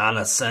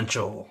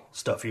non-essential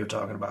stuff you were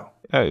talking about?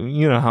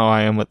 You know how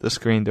I am with the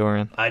screen door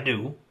in. I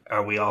do.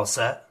 Are we all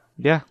set?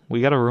 Yeah,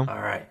 we got a room. All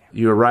right.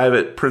 You arrive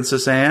at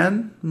Princess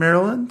Anne,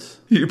 Maryland.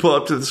 You pull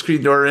up to the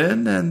screen door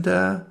inn, and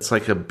it's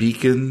like a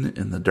beacon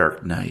in the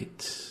dark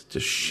night.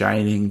 Just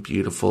shining,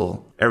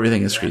 beautiful.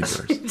 Everything is screen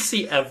doors. You can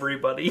see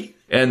everybody.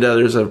 And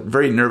there's a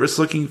very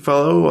nervous-looking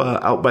fellow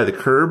out by the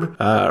curb,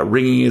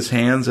 wringing his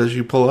hands as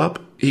you pull up.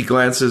 He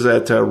glances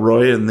at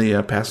Roy in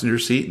the passenger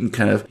seat and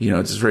kind of,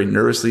 just very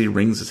nervously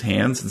wrings his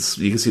hands.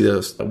 And you can see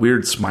a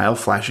weird smile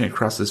flashing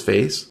across his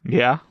face.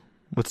 Yeah?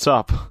 What's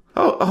up?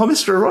 Oh,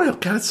 Mr. Roy,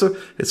 God,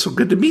 it's so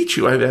good to meet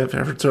you. I've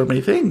heard so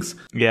many things.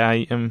 Yeah,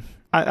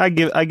 I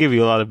give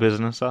you a lot of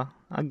business.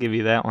 I'll give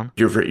you that one.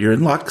 You're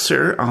in luck,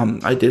 sir.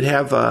 I did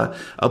have a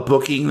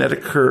booking that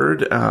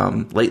occurred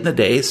late in the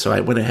day, so I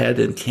went ahead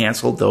and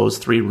canceled those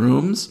 3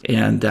 rooms,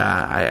 and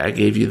I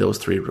gave you those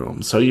 3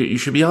 rooms. So you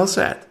should be all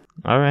set.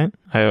 All right.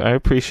 I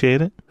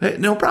appreciate it. Hey,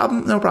 no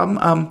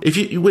problem. If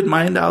you wouldn't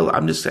mind, I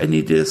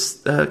need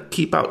to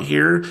keep out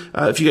here.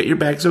 If you got your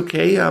bags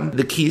okay,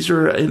 the keys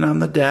are in on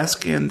the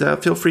desk, and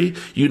feel free.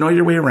 You know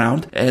your way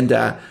around, and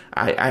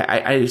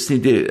I just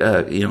need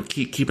to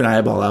keep an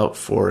eyeball out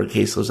for in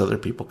case those other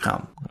people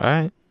come. All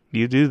right.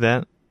 You do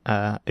that.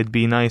 It'd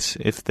be nice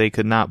if they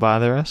could not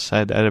bother us.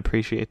 I'd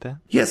appreciate that.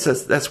 Yes,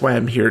 that's why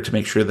I'm here, to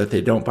make sure that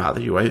they don't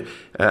bother you. I'm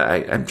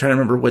trying to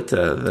remember what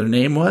their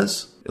name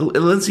was.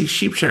 Lindsay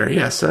Sheepshire,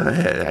 yes.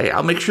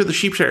 I'll make sure the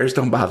Sheepshires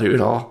don't bother you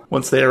at all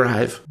once they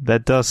arrive.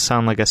 That does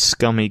sound like a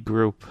scummy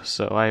group,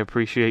 so I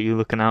appreciate you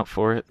looking out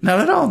for it. Not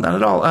at all.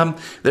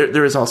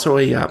 There is also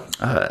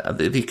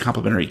the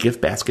complimentary gift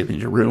basket in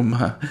your room.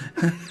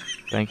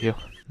 Thank you.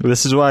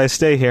 This is why I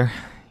stay here.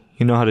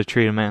 You know how to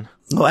treat a man.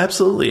 Oh,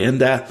 absolutely. And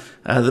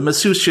the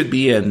masseuse should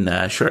be in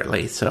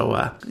shortly,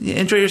 so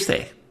enjoy your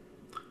stay.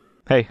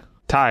 Hey,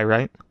 Ty,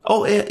 right?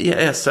 Oh,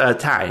 yes,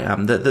 Ty.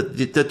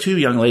 The 2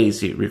 young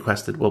ladies you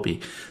requested will be.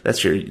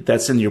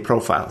 That's in your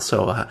profile,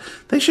 so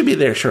they should be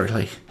there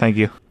shortly. Thank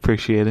you.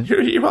 Appreciate it.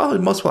 You're all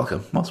most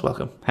welcome. Most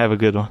welcome. Have a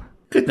good one.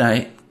 Good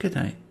night.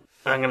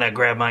 I'm going to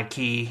grab my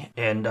key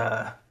and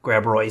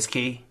grab Roy's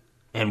key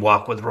and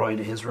walk with Roy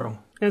to his room.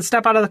 And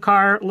step out of the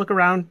car, look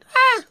around.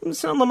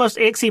 It's not the most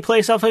axy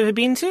place I've ever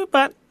been to,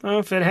 but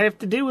if it have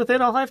to do with it,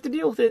 I'll have to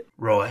deal with it.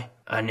 Roy,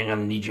 I'm going to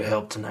need your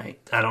help tonight.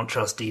 I don't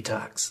trust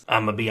Detox.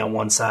 I'm going to be on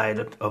one side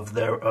of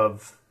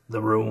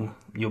the room.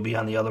 You'll be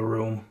on the other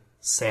room.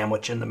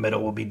 Sandwich in the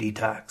middle will be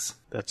Detox.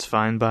 That's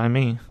fine by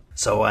me.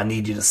 So I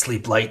need you to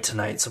sleep light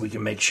tonight so we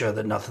can make sure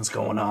that nothing's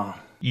going on.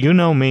 You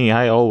know me,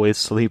 I always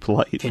sleep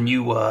light. Can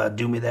you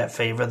do me that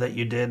favor that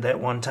you did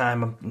that one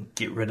time and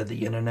get rid of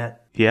the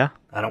internet? Yeah?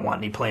 I don't want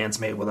any plans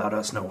made without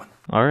us knowing.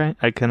 All right,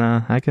 I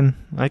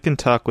can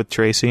talk with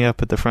Tracy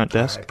up at the front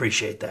desk. I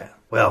appreciate that.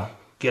 Well,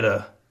 get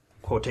a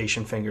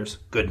quotation fingers.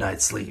 Good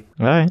night's sleep.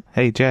 All right.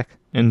 Hey, Jack.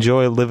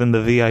 Enjoy living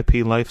the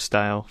VIP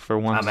lifestyle for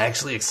once. I'm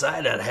actually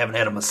excited. I haven't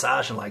had a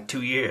massage in like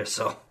 2 years,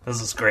 so this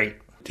is great.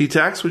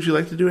 T-Tax, would you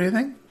like to do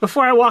anything?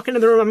 Before I walk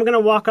into the room, I'm going to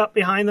walk up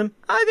behind them.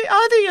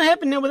 Either you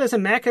happen to know where there's a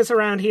Macca's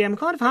around here? I'm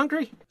kind of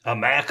hungry. A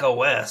Mac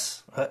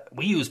OS?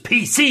 We use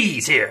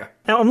PCs here.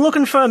 Now, I'm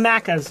looking for a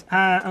Macca's.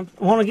 I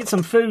want to get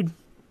some food.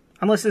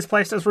 Unless this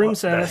place does room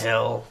service. What the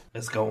hell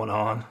is going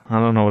on? I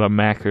don't know what a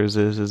Macca's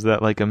is. Is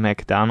that like a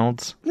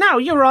McDonald's? No,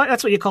 you're right.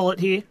 That's what you call it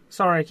here.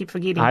 Sorry, I keep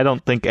forgetting. I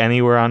don't think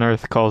anywhere on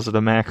Earth calls it a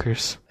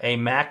Macca's. A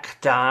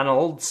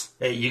McDonald's?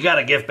 Hey, you got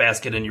a gift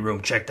basket in your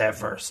room. Check that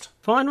first.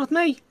 Fine with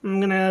me. I'm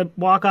going to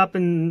walk up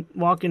and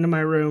walk into my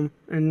room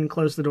and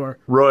close the door.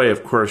 Roy,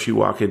 of course, you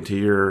walk into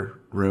your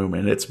room,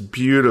 and it's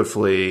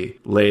beautifully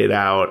laid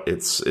out.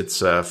 It's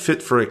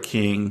fit for a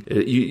king.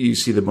 You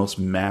see the most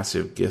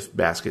massive gift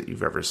basket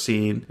you've ever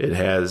seen. It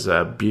has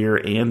beer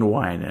and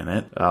wine in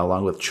it,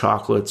 along with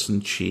chocolates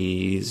and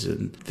cheese.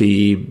 And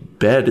the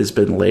bed has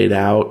been laid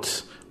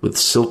out with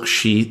silk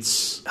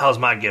sheets. How's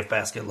my gift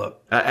basket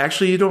look?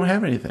 Actually, you don't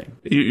have anything.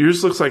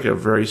 Yours looks like a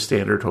very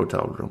standard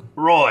hotel room.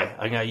 Roy,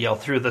 I'm going to yell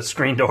through the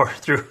screen door,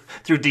 through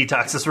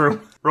Detox's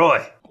room.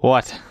 Roy.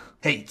 What?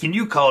 Hey, can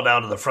you call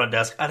down to the front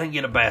desk? I didn't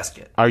get a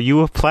basket. Are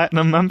you a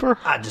platinum member?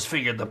 I just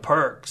figured the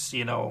perks,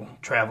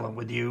 traveling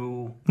with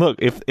you. Look,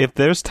 if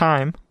there's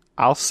time,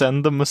 I'll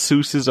send the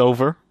masseuses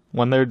over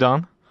when they're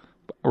done.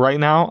 Right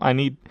now, I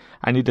need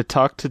to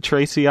talk to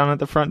Tracy on at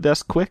the front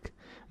desk quick.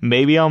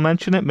 Maybe I'll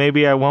mention it,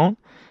 maybe I won't.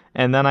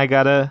 And then I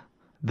gotta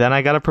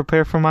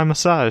prepare for my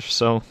massage,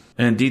 so...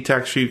 And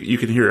Detox, you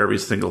can hear every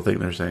single thing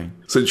they're saying,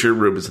 since your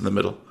room is in the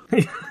middle.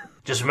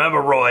 Just remember,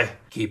 Roy,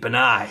 keep an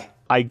eye.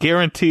 I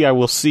guarantee I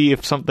will see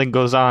if something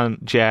goes on,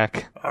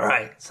 Jack. All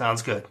right,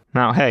 sounds good.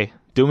 Now, hey,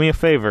 do me a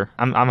favor.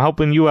 I'm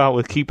helping you out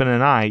with keeping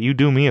an eye. You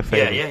do me a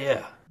favor.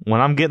 Yeah.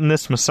 When I'm getting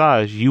this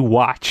massage, you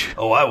watch.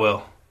 Oh, I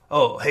will.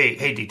 Oh, hey,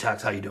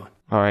 Detox, how you doing?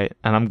 All right,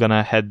 and I'm going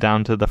to head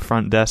down to the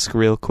front desk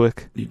real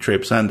quick. You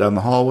traipse on down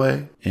the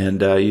hallway,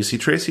 and you see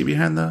Tracy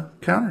behind the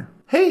counter.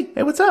 Hey,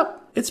 what's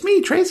up? It's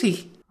me,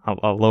 Tracy.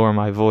 I'll lower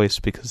my voice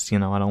because, I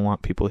don't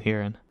want people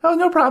hearing. Oh,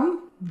 no problem.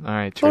 All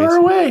right, Tracy. Lower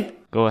away.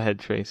 Go ahead,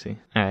 Tracy.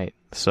 All right,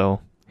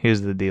 so here's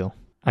the deal.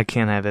 I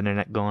can't have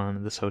internet going on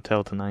in this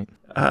hotel tonight.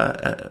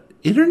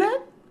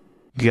 Internet?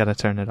 You got to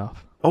turn it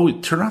off. Oh,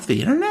 turn off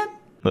the internet?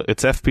 Look,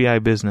 it's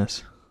FBI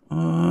business.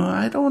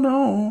 I don't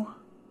know.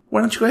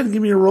 Why don't you go ahead and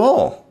give me a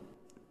roll?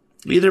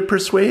 Either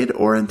persuade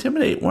or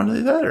intimidate, one or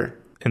the other.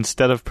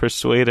 Instead of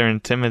persuade or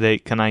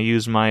intimidate, can I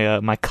use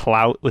my my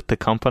clout with the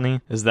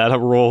company? Is that a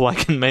roll I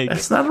can make?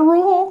 That's not a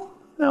roll.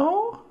 No.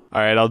 All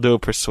right, I'll do a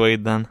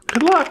persuade then.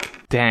 Good luck.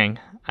 Dang,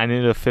 I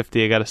needed a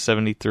 50. I got a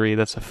 73.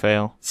 That's a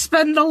fail.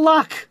 Spend the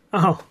luck.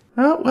 Oh.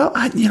 Well,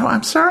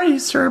 I'm sorry,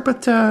 sir,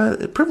 but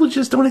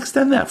privileges don't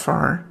extend that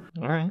far.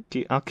 All right,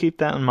 I'll keep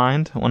that in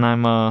mind when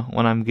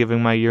I'm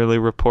giving my yearly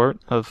report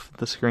of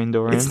the screen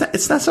door.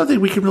 It's not something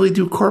we can really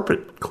do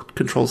corporate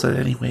controls at,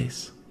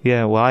 anyways.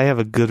 Yeah, well, I have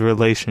a good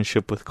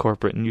relationship with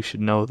corporate, and you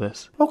should know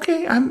this.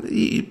 Okay,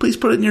 please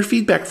put it in your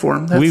feedback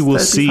form. We will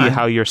see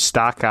how your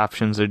stock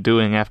options are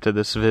doing after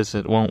this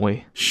visit, won't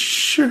we?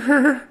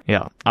 Sure.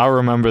 Yeah, I'll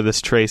remember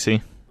this,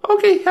 Tracy.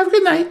 Okay, have a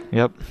good night.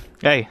 Yep.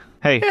 Hey,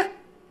 yeah.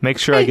 Make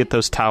sure I get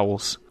those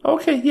towels.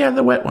 Okay, yeah,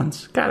 the wet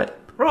ones. Got it.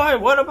 Roy,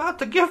 what about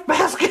the gift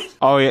basket?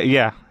 Oh,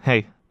 yeah.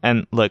 Hey,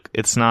 and look,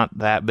 it's not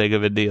that big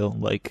of a deal.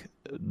 Like,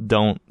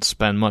 don't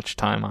spend much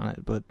time on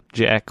it. But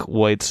Jack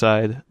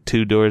Whiteside,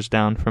 2 doors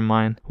down from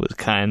mine, was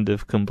kind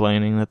of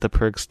complaining that the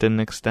perks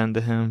didn't extend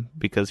to him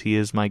because he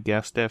is my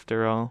guest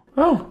after all.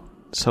 Oh.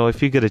 So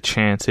if you get a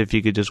chance, if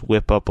you could just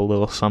whip up a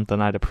little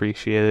something, I'd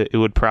appreciate it. It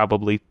would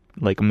probably,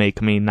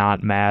 make me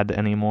not mad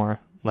anymore.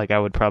 I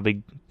would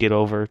probably get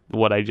over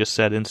what I just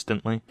said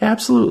instantly.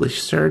 Absolutely,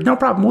 sir. No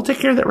problem. We'll take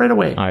care of that right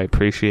away. I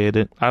appreciate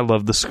it. I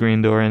love the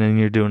screen door, and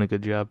you're doing a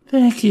good job.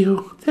 Thank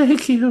you,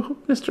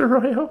 Mr.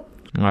 Royal.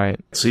 All right.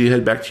 So you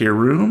head back to your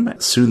room.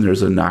 Soon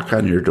there's a knock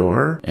on your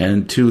door,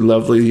 and 2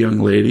 lovely young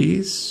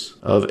ladies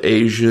of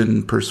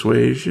Asian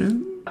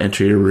persuasion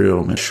enter your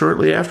room. And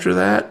shortly after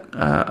that,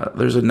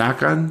 there's a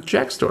knock on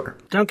Jack's door.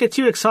 Don't get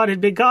too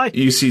excited, big guy.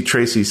 You see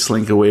Tracy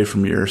slink away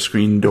from your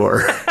screen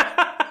door.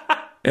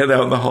 And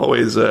out in the hallway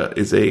is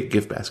a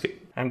gift basket.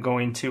 I'm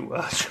going to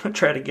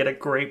try to get a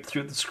grape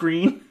through the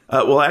screen.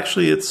 Well,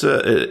 actually,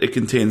 it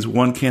contains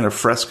 1 can of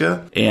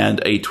Fresca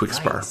and a Twix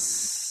bar.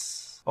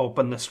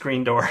 Open the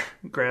screen door,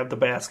 grab the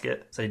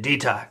basket, say,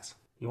 Detox,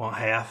 you want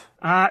half?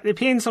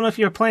 Depends on if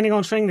you're planning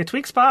on sharing the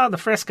Twix bar or the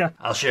Fresca.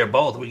 I'll share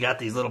both. We got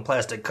these little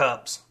plastic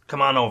cups.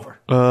 Come on over.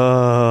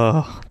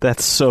 Oh,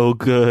 that's so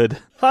good.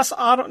 Plus,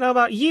 I don't know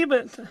about you,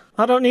 but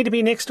I don't need to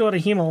be next door to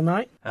him all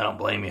night. I don't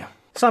blame you.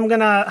 So I'm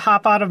gonna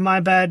hop out of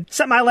my bed,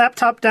 set my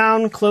laptop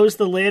down, close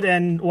the lid,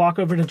 and walk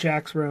over to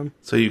Jack's room.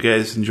 So you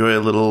guys enjoy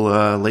a little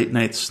late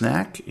night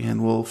snack,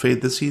 and we'll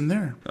fade the scene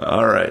there.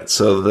 All right,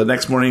 so the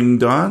next morning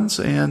dawns,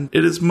 and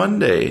it is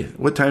Monday.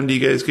 What time do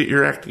you guys get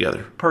your act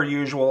together? Per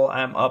usual,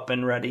 I'm up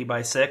and ready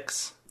by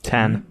 6.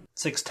 10.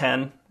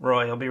 6:10.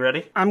 Roy, you'll be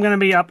ready? I'm gonna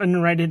be up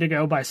and ready to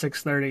go by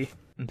 6:30.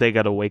 They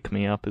gotta wake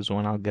me up is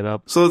when I'll get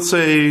up. So let's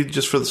say,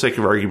 just for the sake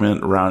of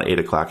argument, around 8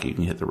 o'clock you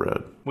can hit the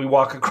road. We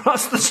walk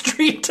across the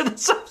street to the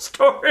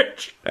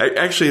self-storage.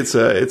 Actually,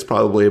 it's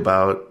probably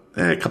about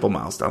a couple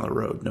miles down the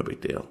road. No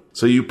big deal.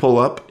 So you pull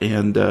up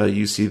and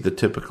you see the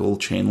typical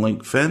chain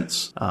link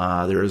fence.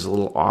 There is a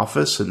little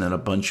office and then a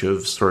bunch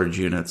of storage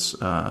units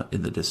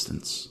in the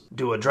distance.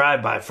 Do a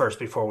drive-by first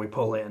before we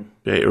pull in.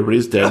 Okay,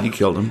 everybody's dead. You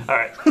killed him. All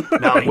right.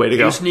 Now Way to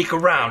go. You sneak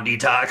around,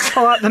 Detox.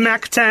 Pull out the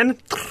Mac 10.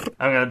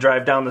 I'm going to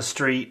drive down the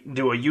street,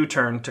 do a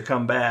U-turn to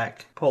come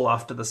back, pull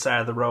off to the side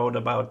of the road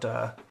about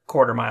a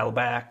quarter mile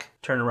back,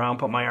 turn around,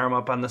 put my arm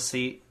up on the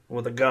seat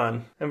with a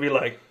gun, and be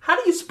like, how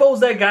do you suppose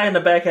that guy in the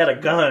back had a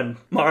gun,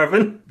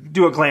 Marvin?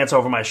 Do a glance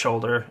over my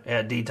shoulder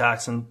at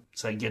Detox and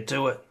say, get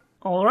to it.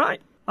 All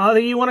right. Either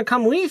you want to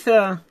come with,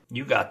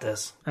 You got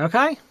this.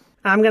 Okay.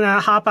 I'm going to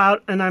hop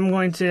out, and I'm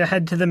going to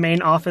head to the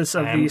main office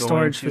of the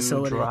storage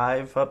facility. I'm going to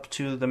drive up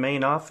to the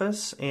main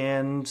office,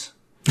 and...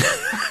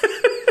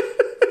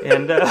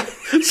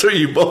 So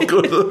you both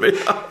go to the main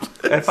office.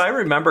 If I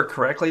remember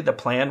correctly, the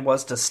plan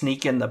was to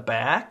sneak in the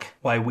back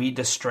while we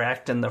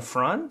distract in the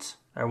front.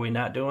 Are we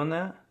not doing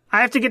that? I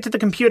have to get to the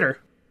computer.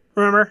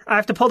 Remember? I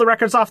have to pull the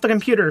records off the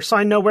computer so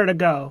I know where to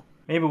go.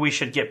 Maybe we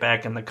should get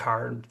back in the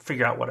car and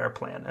figure out what our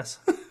plan is.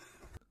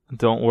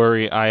 Don't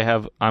worry,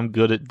 I'm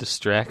good at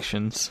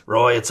distractions.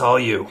 Roy, it's all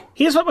you.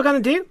 Here's what we're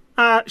going to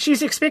do.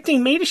 She's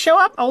expecting me to show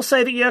up. I'll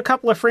say that you're a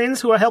couple of friends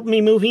who are helping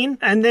me move in.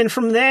 And then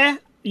from there,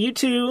 you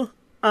two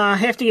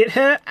have to get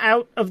her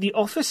out of the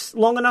office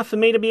long enough for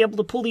me to be able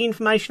to pull the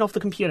information off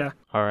the computer.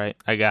 All right,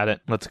 I got it.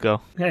 Let's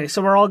go. Okay,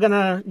 so we're all going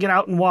to get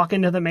out and walk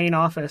into the main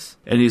office.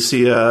 And you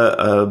see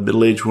a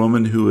middle-aged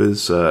woman who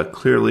is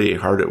clearly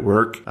hard at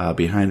work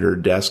behind her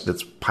desk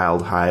that's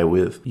piled high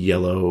with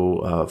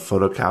yellow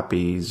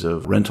photocopies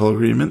of rental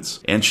agreements.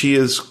 And she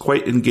is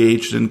quite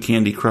engaged in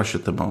Candy Crush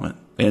at the moment.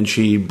 And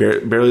she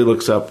barely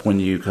looks up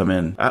when you come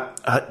in.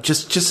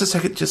 Just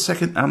a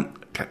second.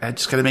 I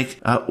just gotta make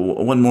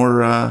one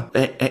more.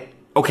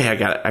 Okay, I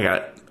got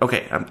it.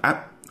 Okay.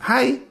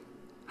 Hi.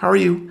 How are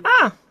you?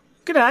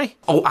 G'day.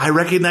 Oh, I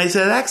recognize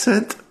that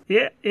accent.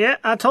 Yeah.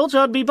 I told you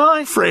I'd be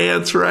by.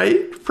 France,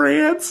 right?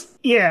 France.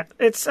 Yeah,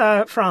 it's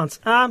France.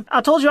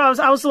 I told you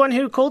I was the one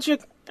who called you.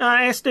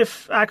 Asked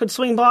if I could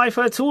swing by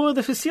for a tour of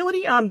the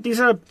facility. These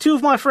are two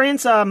of my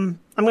friends. I'm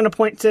going to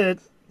point to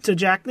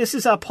Jack. This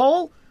is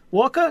Paul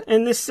Walker,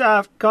 and this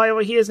guy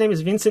over here, his name is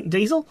Vincent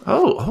Diesel.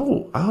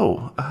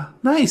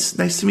 Nice.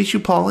 Nice to meet you,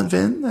 Paul and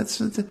Vin. That's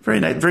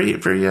very nice. Very,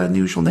 very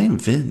unusual name,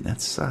 Vin.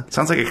 That's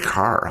sounds like a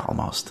car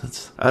almost.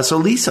 So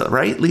Lisa,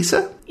 right?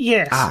 Lisa?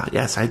 Yes.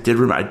 Yes, I did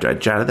remember. I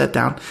jotted that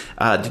down.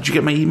 Did you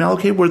get my email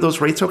okay? Were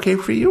those rates okay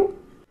for you?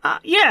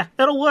 Yeah,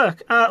 that'll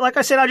work. Like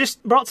I said, I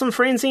just brought some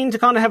friends in to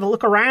kind of have a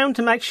look around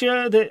to make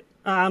sure that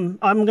I'm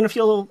going to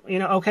feel,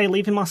 okay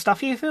leaving my stuff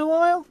here for a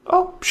while.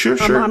 Oh, sure.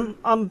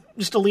 I'm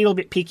just a little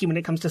bit picky when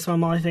it comes to some of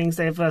my things.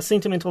 They have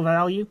sentimental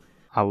value.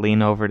 I'll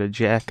lean over to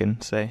Jack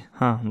and say,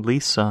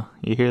 Lisa,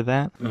 you hear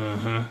that?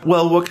 Mm-hmm.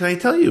 Well, what can I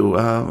tell you?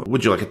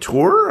 Would you like a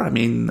tour? I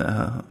mean...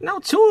 No,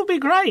 tour would be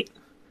great.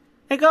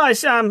 Hey,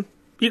 guys,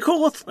 you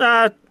cool with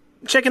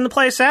checking the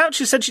place out?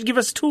 She said she'd give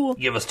us a tour.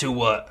 Give us to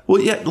what?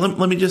 Well, yeah,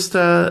 let me just...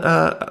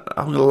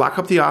 I'm going to lock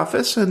up the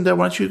office, and why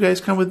don't you guys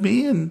come with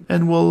me,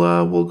 and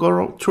we'll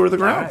go tour the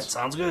grounds. All right,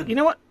 sounds good. You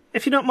know what?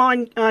 If you don't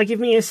mind,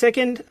 give me a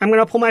second. I'm going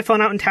to pull my phone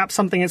out and tap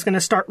something. It's going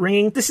to start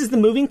ringing. This is the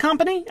moving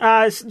company.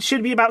 It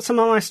should be about some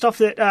of my stuff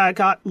that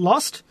got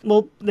lost.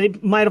 Well, they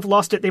might have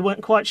lost it. They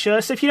weren't quite sure.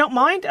 So if you don't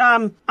mind,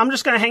 I'm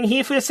just going to hang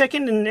here for a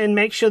second and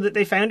make sure that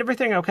they found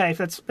everything. Okay,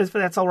 if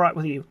that's all right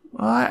with you.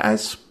 Well, I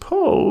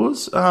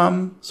suppose.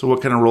 So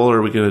what kind of roll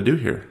are we going to do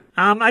here?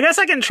 I guess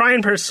I can try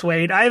and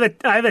persuade. I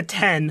have a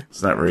 10.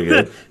 It's not very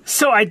good.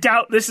 So I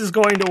doubt this is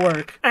going to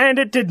work. And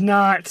it did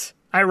not.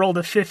 I rolled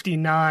a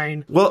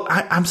 59. Well,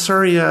 I'm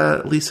sorry,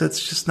 Lisa.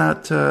 It's just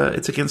not.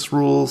 It's against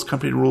rules,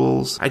 company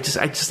rules. I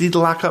just need to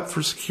lock up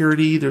for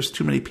security. There's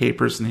too many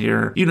papers in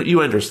here.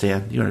 You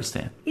understand. You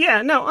understand.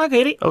 Yeah, no, I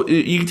get it. Oh,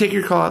 you can take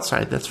your call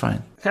outside. That's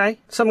fine. Okay,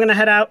 so I'm going to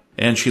head out.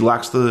 And she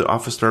locks the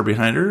office door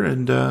behind her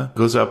and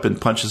goes up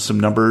and punches some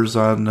numbers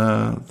on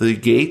the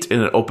gate,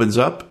 and it opens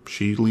up.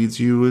 She leads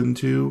you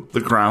into the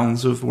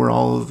grounds of where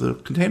all of the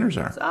containers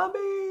are. Zombies!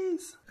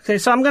 Okay,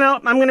 so I'm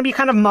gonna be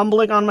kind of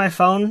mumbling on my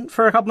phone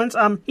for a couple minutes.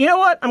 You know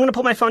what? I'm gonna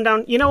put my phone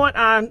down. You know what?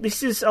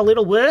 This is a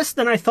little worse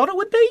than I thought it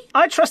would be.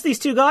 I trust these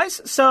two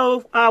guys,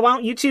 so why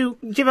don't you two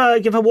give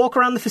a walk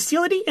around the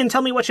facility and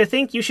tell me what you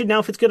think? You should know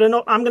if it's good or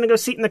not. I'm gonna go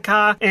sit in the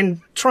car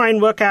and try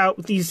and work out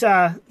these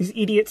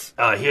idiots.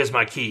 Here's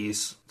my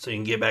keys, so you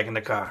can get back in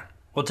the car.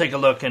 We'll take a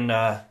look and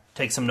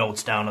take some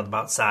notes down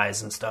about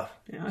size and stuff.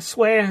 Yeah, I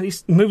swear,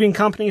 these moving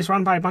companies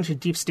run by a bunch of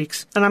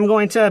dipsticks. And I'm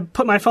going to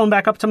put my phone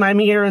back up to my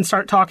mirror and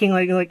start talking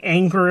like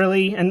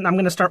angrily, and I'm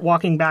going to start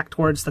walking back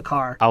towards the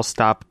car. I'll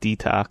stop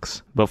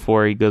Detox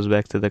before he goes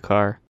back to the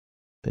car.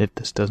 If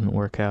this doesn't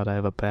work out, I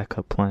have a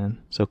backup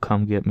plan. So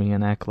come get me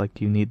and act like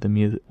you need the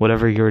music.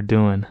 Whatever you're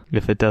doing,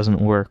 if it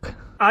doesn't work.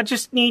 I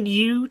just need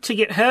you to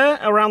get her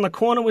around the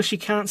corner where she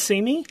can't see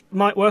me.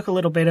 Might work a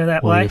little better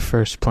that way. Well, your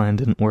first plan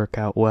didn't work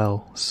out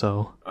well,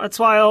 so... That's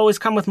why I always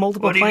come with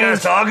multiple plans. What are you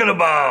guys talking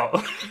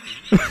about?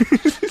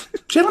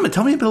 Gentlemen,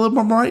 tell me a little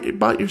more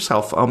about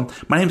yourself.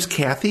 My name's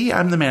Kathy.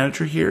 I'm the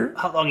manager here.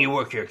 How long you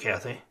work here,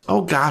 Kathy?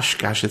 Oh, gosh,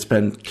 it's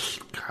been,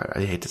 God,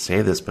 I hate to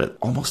say this, but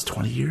almost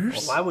 20 years.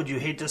 Well, why would you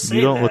hate to say that?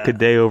 You don't look a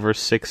day over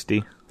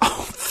 60.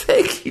 Oh,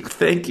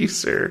 thank you,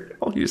 sir.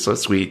 Oh, you're so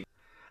sweet.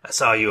 I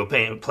saw you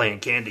playing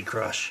Candy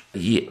Crush.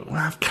 Yeah, well,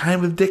 I'm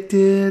kind of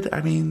addicted.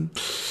 I mean,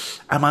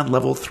 I'm on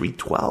level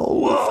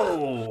 312.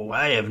 Whoa,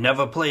 I have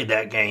never played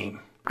that game.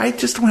 I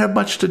just don't have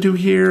much to do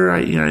here.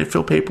 I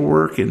fill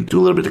paperwork and do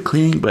a little bit of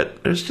cleaning,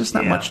 but there's just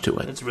not much to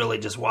it. It's really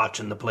just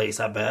watching the place,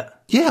 I bet.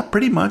 Yeah,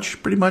 pretty much,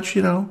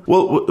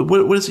 Well,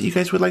 what is it you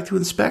guys would like to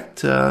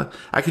inspect?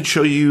 I can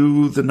show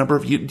you the number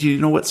of... Do you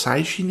know what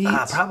size she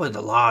needs? Probably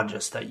the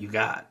largest that you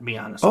got, to be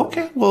honest with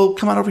you. Okay, well,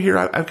 come on over here.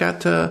 I've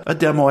got a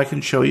demo I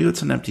can show you.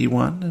 It's an empty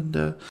one,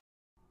 and...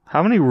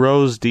 How many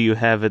rows do you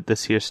have at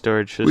this here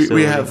storage facility?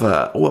 We have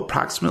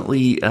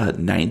approximately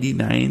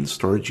 99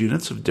 storage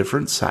units of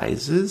different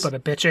sizes. But a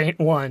bitch ain't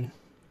one.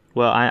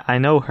 Well, I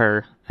know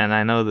her, and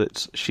I know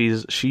that she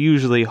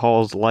usually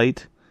hauls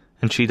light,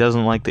 and she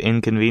doesn't like to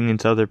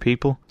inconvenience other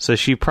people. So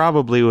she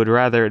probably would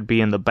rather it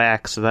be in the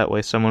back, so that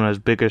way someone who has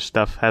bigger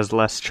stuff has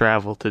less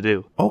travel to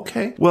do.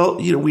 Okay. Well,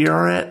 we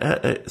are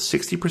at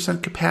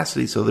 60%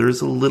 capacity, so there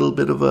is a little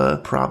bit of a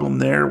problem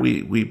there.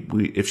 We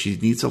if she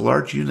needs a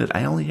large unit,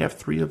 I only have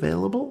 3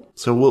 available.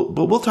 So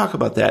we'll talk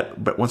about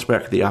that. But once we're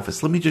back at the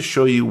office, let me just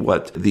show you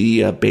what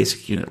the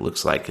basic unit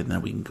looks like, and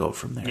then we can go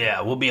from there.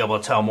 Yeah, we'll be able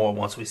to tell more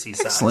once we see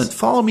size. Excellent.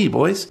 Follow me,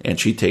 boys. And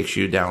she takes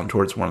you down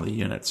towards one of the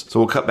units. So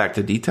we'll cut back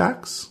to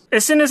Detox.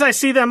 As soon as I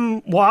see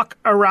them walk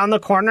around the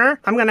corner,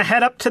 I'm going to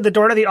head up to the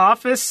door to the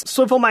office,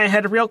 swivel my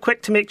head real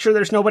quick to make sure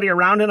there's nobody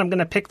around, and I'm going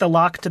to pick the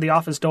lock to the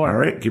office door. All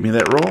right, give me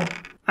that roll.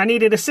 I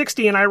needed a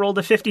 60, and I rolled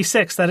a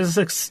 56. That is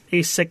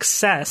a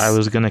success. I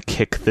was going to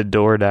kick the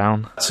door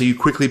down. So you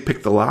quickly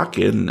pick the lock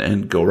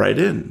and go right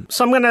in.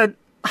 So I'm going to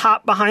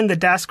hop behind the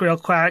desk real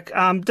quick.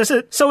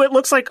 So it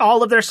looks like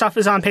all of their stuff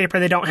is on paper.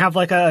 They don't have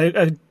like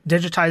a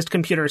digitized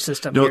computer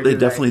system. No, they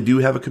definitely do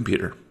have a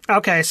computer.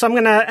 Okay, so I'm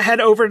going to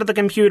head over to the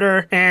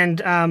computer and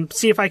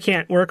see if I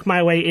can't work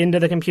my way into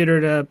the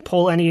computer to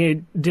pull any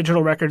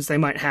digital records they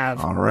might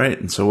have. All right,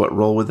 and so what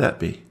roll would that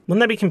be? Wouldn't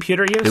that be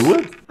computer use? It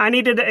would. I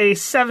needed a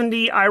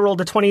 70. I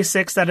rolled a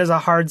 26. That is a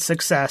hard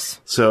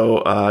success.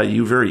 So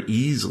you very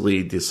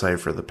easily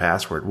decipher the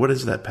password. What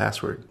is that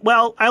password?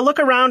 Well, I look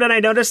around and I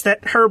notice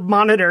that her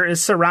monitor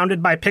is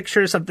surrounded by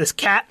pictures of this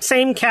cat.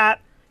 Same cat,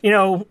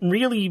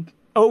 really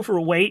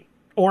overweight,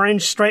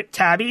 orange striped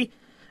tabby.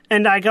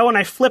 And I go and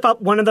I flip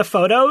up one of the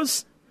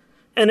photos,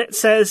 and it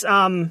says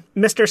Mr.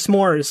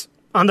 S'mores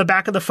on the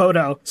back of the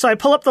photo. So I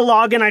pull up the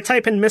login, I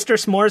type in Mr.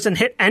 S'mores and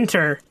hit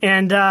enter,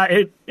 and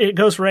it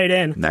goes right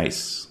in.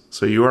 Nice.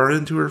 So you are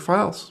into her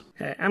files.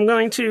 Okay, I'm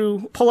going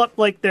to pull up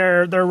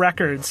their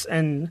records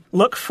and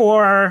look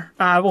for...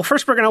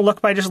 first we're going to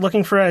look by just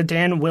looking for a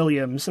Dan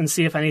Williams and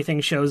see if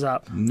anything shows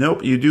up.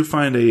 Nope, you do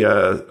find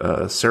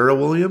a Sarah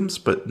Williams,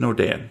 but no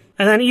Dan.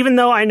 And then even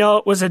though I know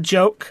it was a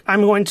joke,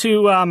 I'm going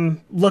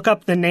to look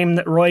up the name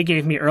that Roy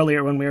gave me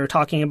earlier when we were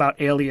talking about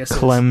aliases.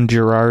 Clem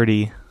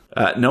Girardi.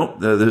 Nope,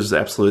 there's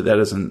absolutely... That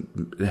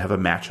doesn't have a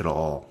match at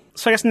all.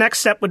 So I guess next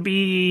step would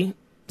be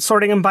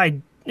sorting them by...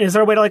 Is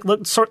there a way to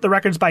sort the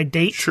records by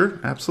date? Sure,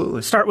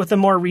 absolutely. Start with the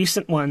more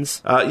recent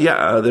ones.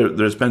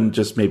 There's been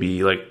just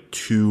maybe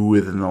 2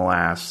 within the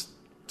last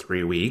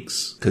 3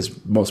 weeks,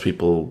 because most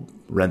people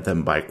rent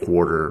them by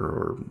quarter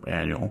or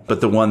annual. But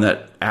the one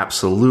that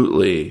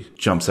absolutely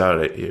jumps out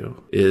at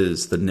you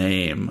is the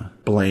name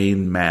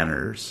Blaine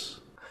Manners.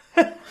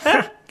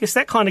 Guess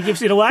that kind of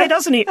gives it away,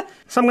 doesn't it?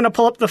 So I'm going to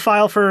pull up the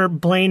file for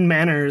Blaine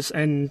Manners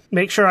and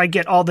make sure I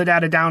get all the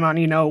data down on,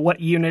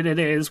 what unit it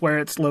is, where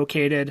it's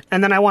located.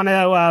 And then I want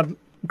to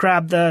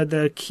grab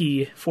the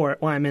key for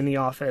it while I'm in the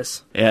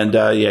office. And,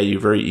 you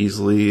very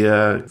easily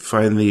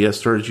find the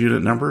storage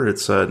unit number.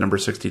 It's number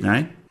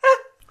 69.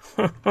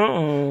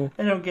 I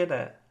don't get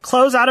that.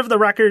 Close out of the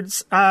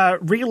records,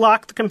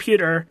 relock the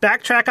computer,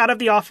 backtrack out of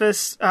the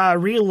office,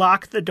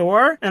 relock the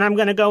door, and I'm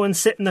going to go and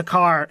sit in the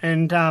car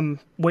and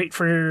wait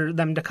for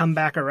them to come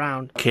back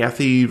around.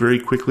 Kathy very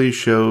quickly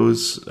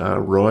shows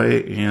Roy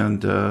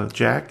and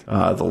Jack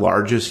the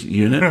largest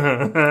unit,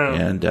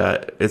 and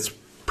it's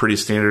pretty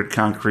standard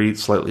concrete,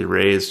 slightly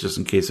raised just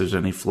in case there's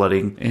any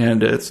flooding,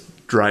 and it's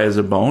dry as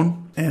a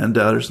bone, and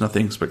there's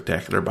nothing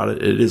spectacular about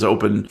it. It is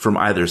open from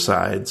either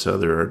side, so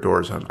there are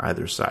doors on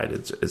either side.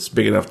 It's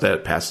big enough that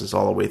it passes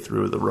all the way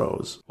through the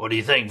rows. What do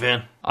you think,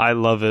 Vin? I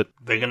love it.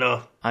 Big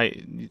enough?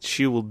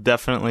 She will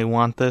definitely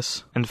want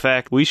this. In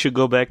fact, we should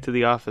go back to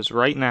the office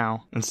right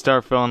now and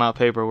start filling out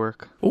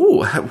paperwork. Ooh,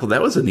 well,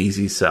 that was an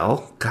easy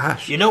sell.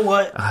 Gosh. You know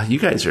what? You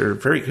guys are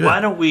very good.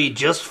 Why don't we,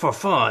 just for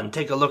fun,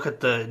 take a look at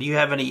do you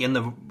have any in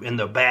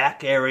the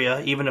back area,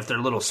 even if they're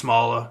a little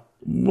smaller?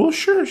 Well,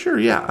 sure,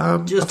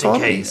 yeah. Just in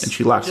case. And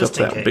she locks up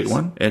that big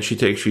one, and she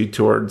takes you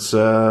towards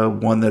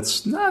one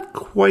that's not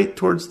quite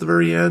towards the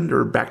very end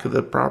or back of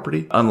the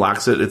property.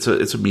 Unlocks it. It's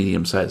a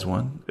medium-sized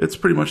one. It's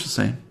pretty much the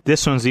same.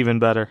 This one's even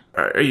better.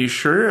 Are you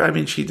sure? I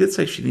mean, she did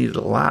say she needed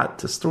a lot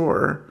to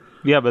store.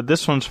 Yeah, but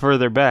this one's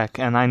further back,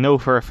 and I know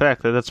for a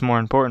fact that that's more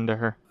important to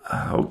her.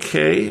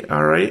 Okay,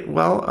 all right.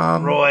 Well,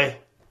 Roy,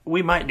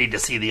 we might need to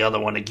see the other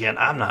one again.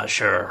 I'm not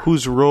sure.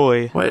 Who's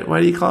Roy?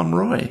 Why do you call him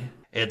Roy?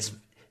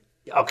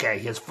 Okay,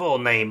 his full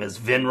name is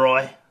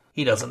Vinroy.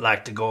 He doesn't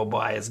like to go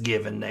by his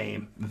given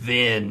name,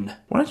 Vin.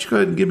 Why don't you go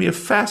ahead and give me a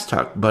fast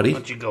talk, buddy? Why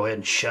don't you go ahead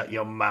and shut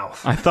your mouth?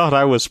 I thought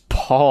I was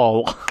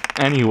Paul.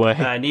 Anyway.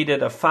 I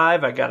needed a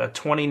 5, I got a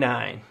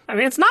 29. I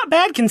mean, it's not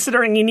bad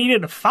considering you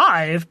needed a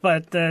 5,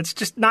 but it's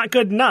just not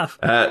good enough.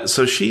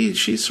 So she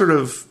sort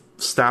of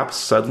stops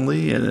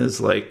suddenly and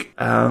is like,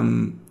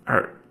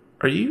 are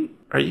you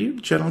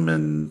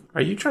gentlemen,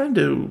 are you trying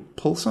to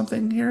pull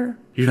something here?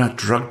 You're not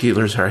drug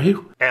dealers, are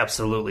you?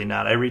 Absolutely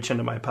not. I reach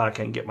into my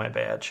pocket and get my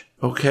badge.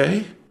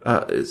 Okay.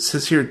 It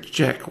says here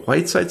Jack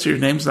Whiteside, so your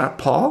name's not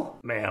Paul?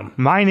 Ma'am.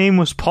 My name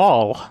was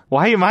Paul.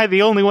 Why am I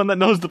the only one that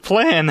knows the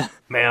plan?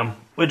 Ma'am,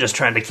 we're just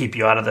trying to keep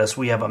you out of this.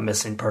 We have a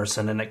missing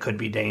person, and it could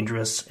be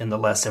dangerous, and the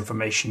less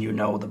information you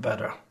know, the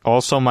better.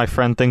 Also, my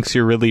friend thinks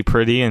you're really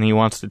pretty, and he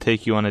wants to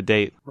take you on a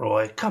date.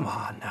 Roy, come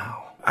on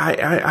now.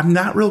 I'm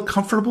not real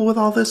comfortable with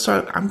all this,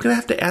 so I'm going to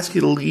have to ask you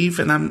to leave,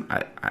 and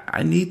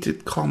I need to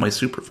call my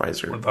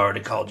supervisor. We've already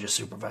called your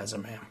supervisor,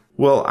 ma'am.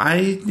 Well,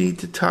 I need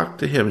to talk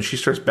to him. And she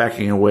starts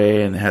backing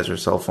away and has her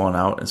cell phone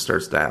out and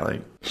starts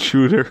dialing.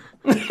 Shoot her.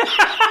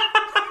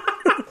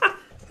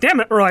 Damn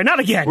it, Roy, not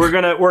again. We're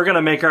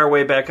gonna make our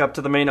way back up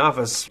to the main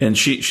office. And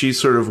she's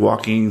sort of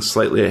walking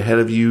slightly ahead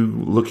of you,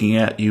 looking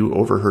at you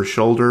over her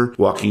shoulder,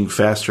 walking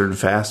faster and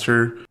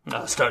faster.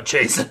 I'll start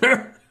chasing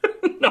her.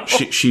 No.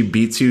 She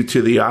beats you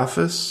to the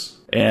office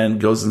and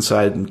goes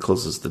inside and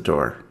closes the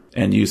door.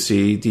 And you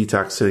see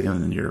Detox sitting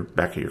in your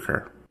back of your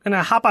car. And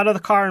I hop out of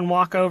the car and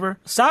walk over.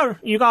 So,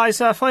 you guys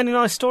find a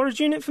nice storage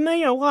unit for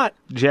me, or what?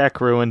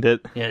 Jack ruined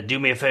it. Yeah, do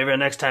me a favor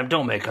next time.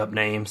 Don't make up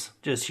names.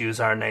 Just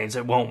use our names.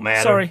 It won't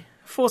matter. Sorry.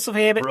 Force of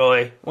habit.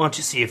 Roy, why don't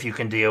you see if you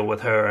can deal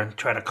with her and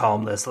try to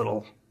calm this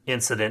little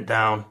incident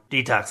down.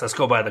 Detox, let's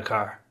go by the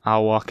car.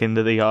 I'll walk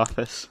into the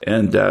office.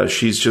 And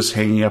she's just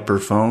hanging up her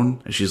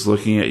phone, and she's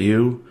looking at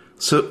you.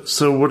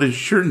 So what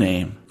is your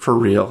name, for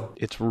real?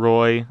 It's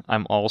Roy.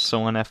 I'm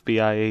also an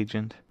FBI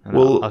agent.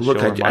 Well, I'll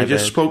look, I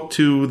just spoke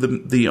to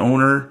the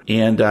owner,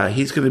 and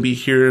he's going to be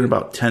here in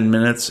about 10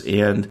 minutes,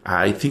 and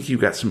I think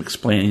you've got some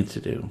explaining to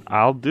do.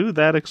 I'll do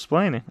that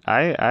explaining.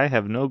 I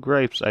have no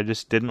gripes. I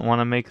just didn't want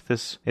to make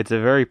this... It's a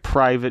very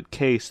private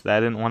case that I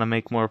didn't want to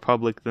make more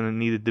public than it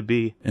needed to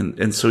be.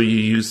 And so you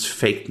used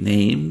fake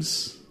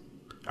names?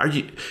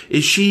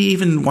 Is she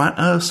even want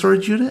a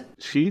storage unit?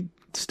 She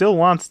still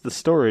wants the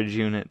storage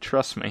unit,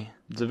 trust me.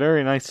 It's a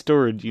very nice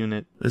storage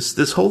unit.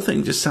 This whole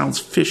thing just sounds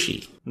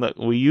fishy. Look,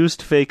 we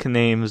used fake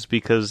names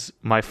because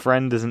my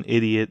friend is an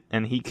idiot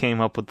and he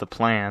came up with the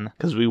plan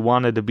because we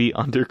wanted to be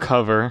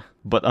undercover,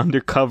 but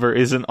undercover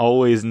isn't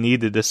always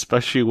needed,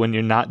 especially when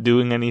you're not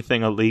doing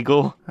anything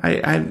illegal.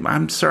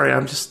 I'm sorry,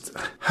 I'm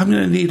going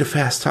to need a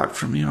fast talk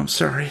from you, I'm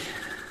sorry.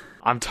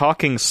 I'm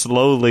talking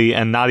slowly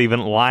and not even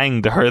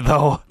lying to her,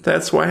 though.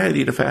 That's why I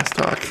need a fast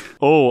talk.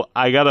 Oh,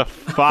 I got a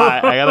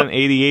 5. I got an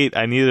 88.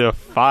 I needed a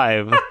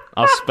 5.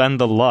 I'll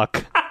spend the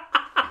luck.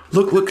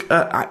 Look,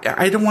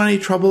 I don't want any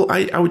trouble.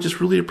 I would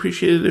just really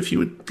appreciate it if you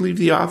would leave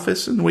the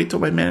office and wait till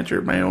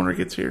my owner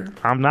gets here.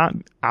 I'm not...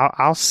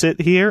 I'll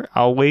sit here.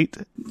 I'll wait.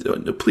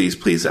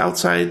 Please,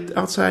 outside.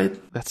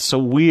 That's so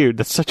weird.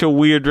 That's such a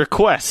weird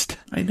request.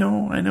 I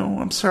know.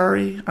 I'm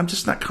sorry. I'm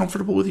just not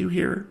comfortable with you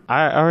here.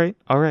 All right.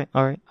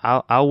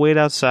 I'll wait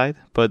outside,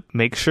 but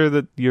make sure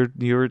that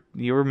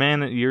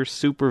your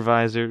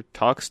supervisor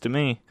talks to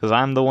me, because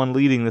I'm the one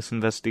leading this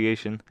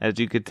investigation. As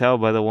you could tell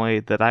by the way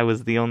that I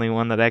was the only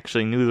one that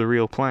actually knew the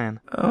real plan.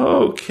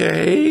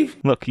 Okay.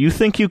 Look, you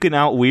think you can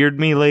out-weird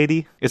me,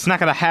 lady? It's not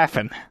gonna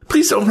happen.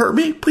 Please don't hurt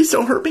me.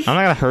 I'm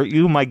not gonna hurt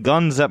you. My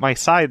gun's at my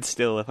side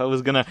still. If I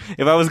was gonna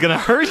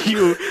hurt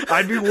you,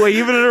 I'd be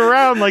waving it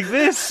around like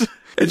this.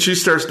 And she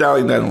starts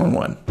dialing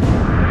 911.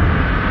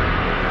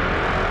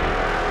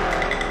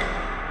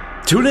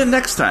 Tune in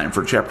next time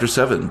for Chapter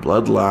 7,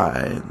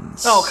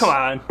 Bloodlines. Oh, come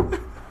on.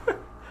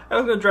 I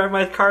was going to drive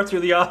my car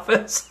through the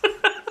office.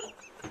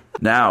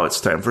 Now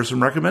it's time for some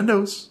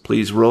recommendos.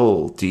 Please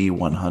roll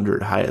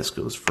D100. Highest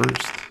goes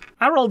first.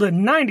 I rolled a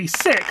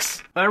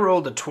 96. I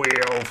rolled a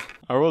 12.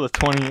 I rolled a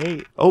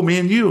 28. Oh, me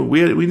and you.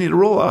 We need a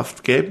roll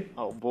off, Gabe.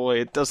 Oh boy,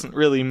 it doesn't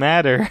really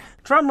matter.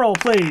 Drum roll,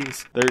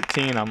 please.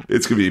 13.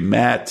 It's going to be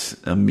Matt,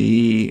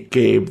 me,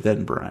 Gabe,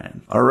 then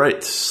Brian. All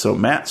right, so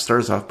Matt,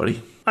 starts off,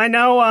 buddy. I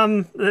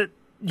know that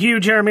you,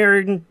 Jeremy,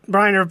 and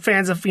Brian are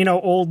fans of,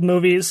 old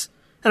movies.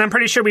 And I'm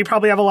pretty sure we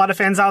probably have a lot of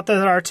fans out there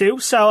that are too.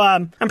 So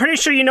I'm pretty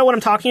sure you know what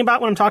I'm talking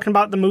about when I'm talking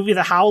about the movie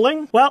The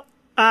Howling. Well,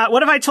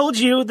 what if I told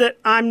you that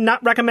I'm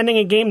not recommending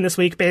a game this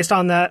week based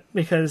on that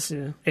because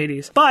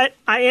 80s. But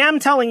I am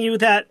telling you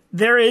that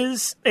there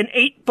is an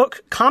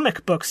 8-book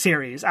comic book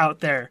series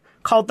out there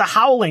called The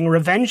Howling: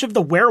 Revenge of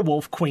the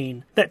Werewolf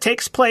Queen that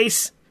takes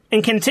place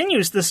and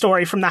continues the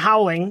story from The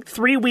Howling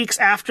 3 weeks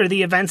after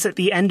the events at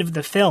the end of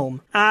the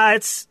film.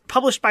 It's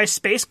published by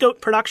Space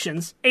Goat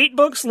Productions. 8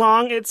 books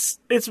long. It's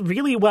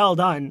really well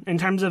done in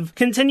terms of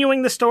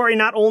continuing the story,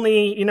 not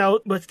only,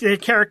 with the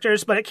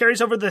characters, but it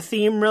carries over the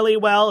theme really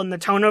well and the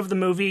tone of the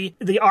movie.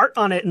 The art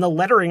on it and the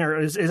lettering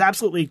is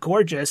absolutely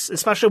gorgeous,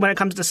 especially when it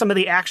comes to some of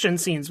the action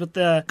scenes with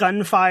the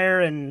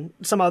gunfire and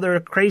some other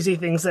crazy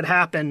things that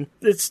happen.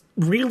 It's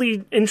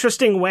really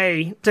interesting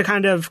way to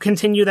kind of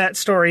continue that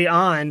story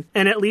on,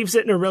 and it leaves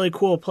it in a really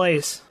cool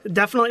place.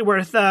 Definitely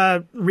worth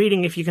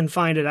reading if you can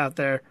find it out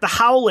there. The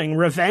Howling: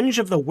 Revenge Revenge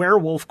of the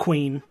Werewolf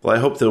Queen. Well, I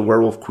hope the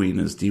werewolf queen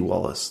is Dee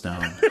Wallace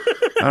Stone.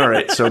 All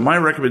right, so my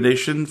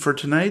recommendation for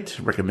tonight,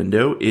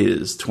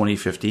 is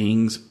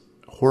 2015's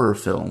horror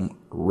film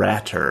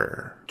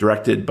Ratter,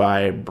 directed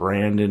by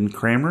Brandon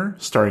Kramer,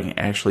 starring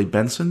Ashley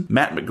Benson,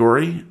 Matt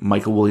McGorry,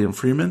 Michael William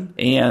Freeman,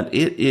 and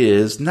it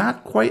is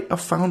not quite a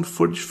found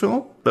footage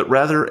film, but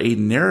rather a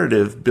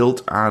narrative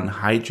built on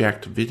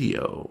hijacked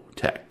video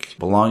tech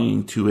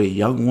belonging to a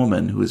young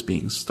woman who is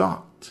being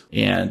stalked.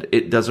 And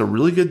it does a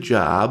really good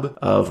job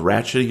of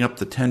ratcheting up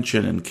the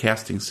tension and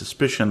casting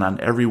suspicion on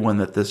everyone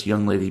that this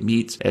young lady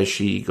meets as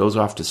she goes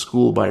off to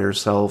school by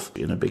herself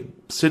in a big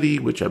city,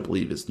 which I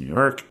believe is New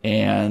York.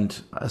 And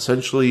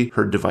essentially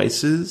her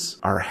devices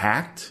are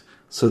hacked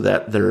so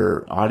that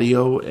their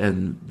audio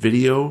and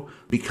video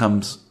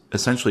becomes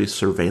essentially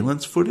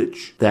surveillance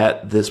footage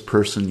that this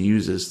person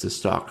uses to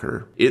stalk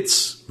her.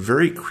 It's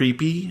very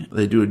creepy.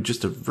 They do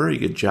just a very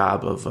good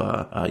job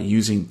of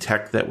using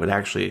tech that would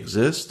actually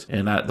exist.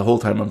 And the whole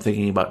time I'm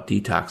thinking about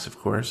Detox, of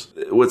course.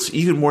 What's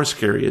even more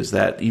scary is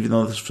that even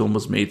though this film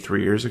was made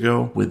 3 years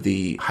ago, with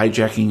the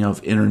hijacking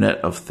of Internet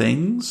of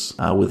Things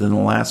within the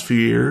last few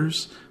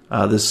years,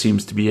 this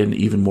seems to be an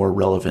even more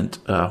relevant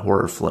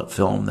horror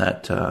film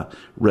that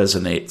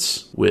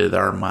resonates with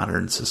our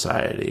modern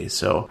society.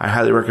 So I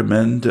highly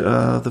recommend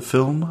the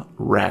film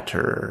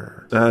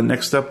Ratter.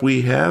 Next up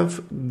we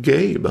have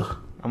Gabe.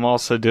 I'm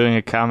also doing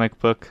a comic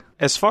book.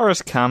 As far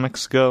as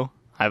comics go,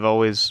 I've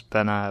always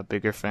been a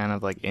bigger fan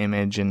of like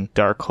Image and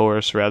Dark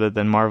Horse rather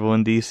than Marvel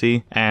and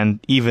DC. And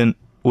even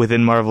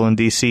within Marvel and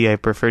DC, I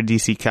prefer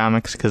DC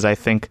Comics because I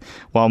think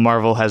while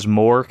Marvel has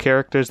more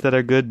characters that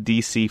are good,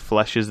 DC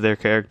fleshes their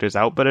characters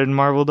out better than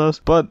Marvel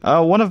does. But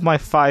one of my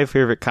 5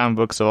 favorite comic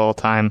books of all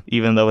time,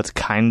 even though it's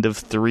kind of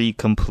 3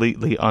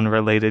 completely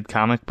unrelated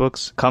comic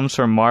books, comes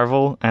from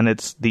Marvel, and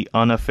it's the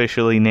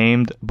unofficially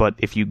named, but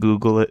if you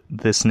Google it,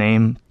 this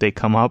name, they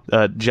come up.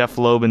 Jeff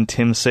Loeb and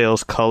Tim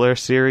Sale's Color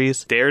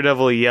series,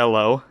 Daredevil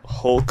Yellow,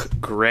 Hulk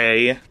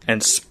Gray,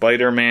 and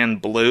Spider-Man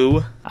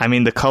Blue. I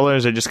mean, the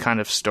colors are just kind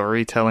of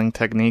storytelling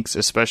techniques,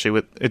 especially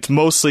with... It's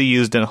mostly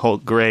used in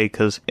Hulk Gray,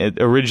 because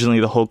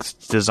originally the Hulk's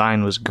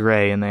design was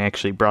gray, and they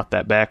actually brought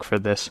that back for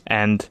this.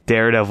 And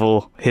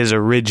Daredevil, his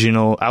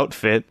original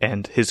outfit,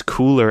 and his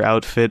cooler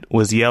outfit,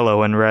 was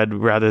yellow and red,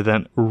 rather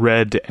than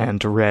red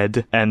and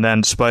red. And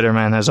then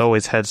Spider-Man has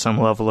always had some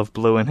level of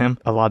blue in him.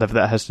 A lot of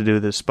that has to do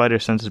with his spider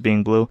senses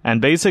being blue.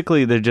 And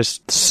basically, they're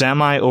just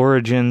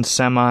semi-origin,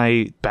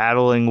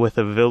 semi-battling with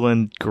a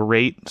villain,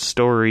 great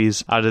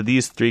stories out of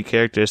these 3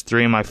 characters.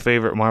 3 of my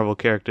favorite Marvel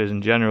characters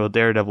in general,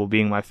 Daredevil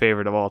being my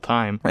favorite of all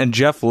time. And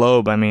Jeff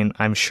Loeb, I mean,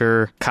 I'm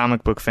sure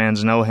comic book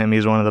fans know him.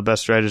 He's one of the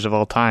best writers of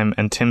all time.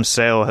 And Tim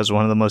Sale has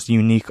one of the most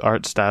unique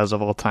art styles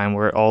of all time,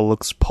 where it all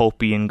looks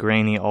pulpy and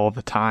grainy all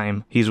the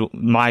time. He's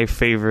my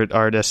favorite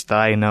artist that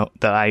I know,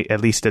 that I,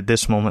 at least at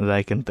this moment, that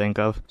I can think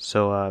of.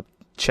 So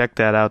check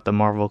that out, the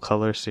Marvel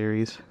Color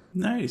series.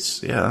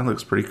 Nice. Yeah, that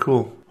looks pretty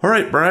cool. All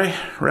right, Bri,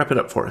 wrap it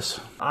up for us.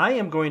 I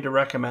am going to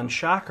recommend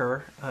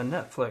Shocker, a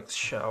Netflix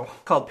show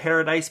called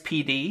Paradise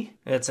PD.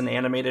 It's an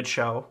animated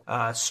show,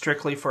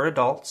 strictly for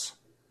adults,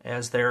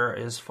 as there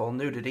is full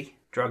nudity,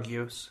 drug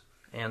use,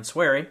 and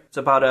swearing. It's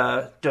about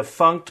a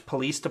defunct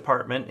police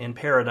department in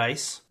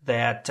Paradise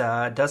that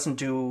doesn't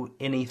do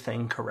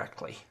anything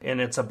correctly. And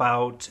it's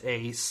about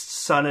a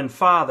son and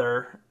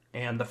father,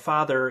 and the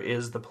father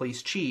is the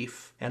police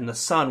chief, and the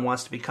son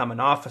wants to become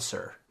an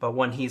officer. But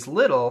when he's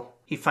little,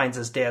 he finds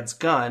his dad's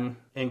gun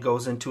and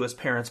goes into his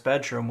parents'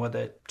 bedroom with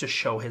it to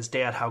show his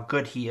dad how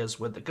good he is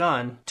with the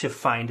gun, to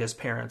find his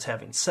parents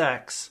having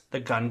sex. The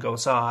gun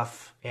goes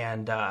off,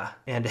 and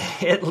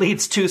it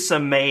leads to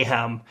some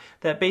mayhem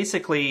that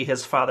basically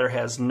his father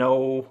has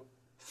no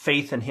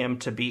faith in him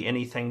to be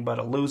anything but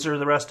a loser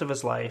the rest of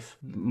his life.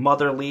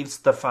 Mother leaves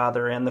the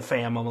father and the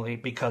family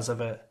because of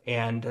it,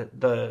 and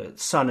the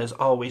son is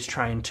always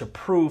trying to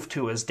prove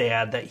to his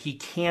dad that he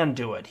can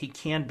do it. He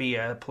can be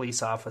a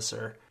police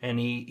officer, and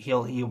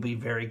he'll be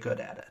very good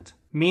at it.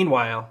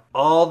 Meanwhile,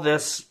 all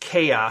this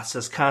chaos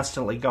is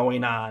constantly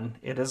going on.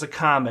 It is a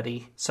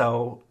comedy,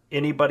 so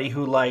anybody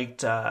who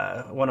liked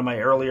one of my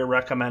earlier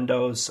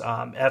recommendos,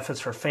 F is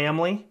for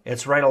Family,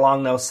 it's right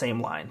along those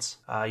same lines.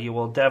 You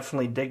will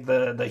definitely dig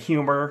the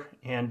humor,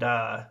 and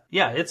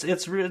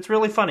it's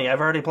really funny. I've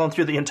already blown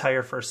through the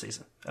entire first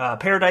season.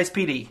 Paradise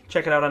PD,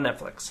 check it out on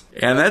Netflix.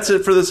 And that's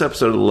it for this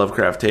episode of the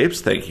Lovecraft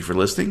Tapes. Thank you for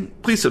listening.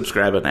 Please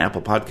subscribe on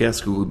Apple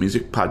Podcasts, Google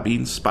Music,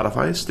 Podbean,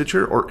 Spotify,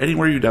 Stitcher, or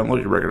anywhere you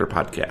download your regular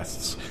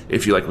podcasts.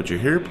 If you like what you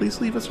hear,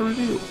 please leave us a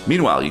review.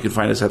 Meanwhile, you can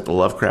find us at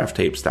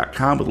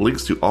thelovecrafttapes.com with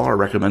links to all our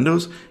recommendos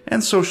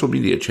and social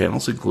media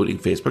channels, including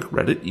Facebook,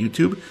 Reddit,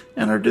 YouTube,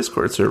 and our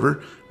Discord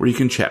server, where you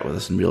can chat with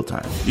us in real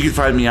time. You can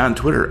find me on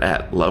Twitter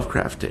at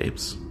Lovecraft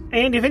Tapes.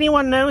 And if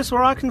anyone knows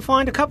where I can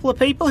find a couple of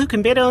people who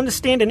can better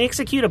understand and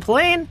execute a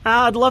plan,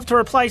 I'd love to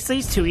replace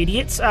these 2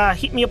 idiots.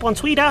 Hit me up on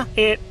Twitter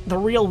at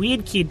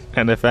TheRealWeirdKid.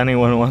 And if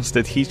anyone wants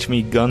to teach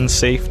me gun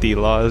safety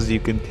laws, you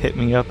can hit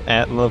me up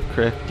at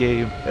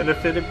LovecraftGabe. And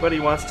if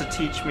anybody wants to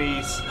teach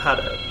me how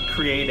to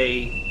create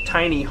a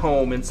tiny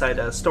home inside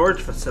a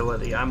storage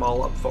facility, I'm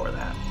all up for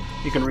that.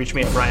 You can reach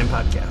me at Ryan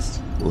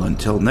Podcast. Well,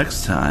 until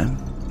next time,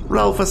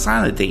 roll for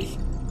sanity.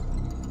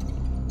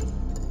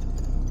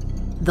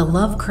 The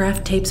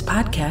Lovecraft Tapes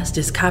podcast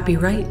is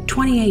copyright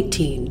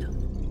 2018.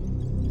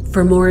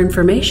 For more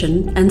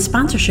information and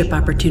sponsorship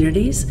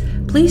opportunities,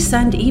 please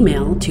send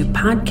email to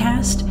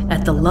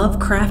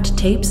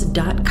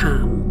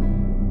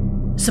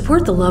podcast@thelovecrafttapes.com.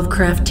 Support the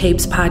Lovecraft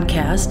Tapes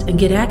podcast and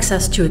get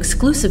access to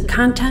exclusive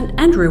content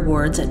and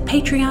rewards at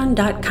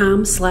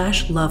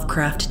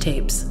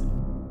patreon.com/lovecrafttapes.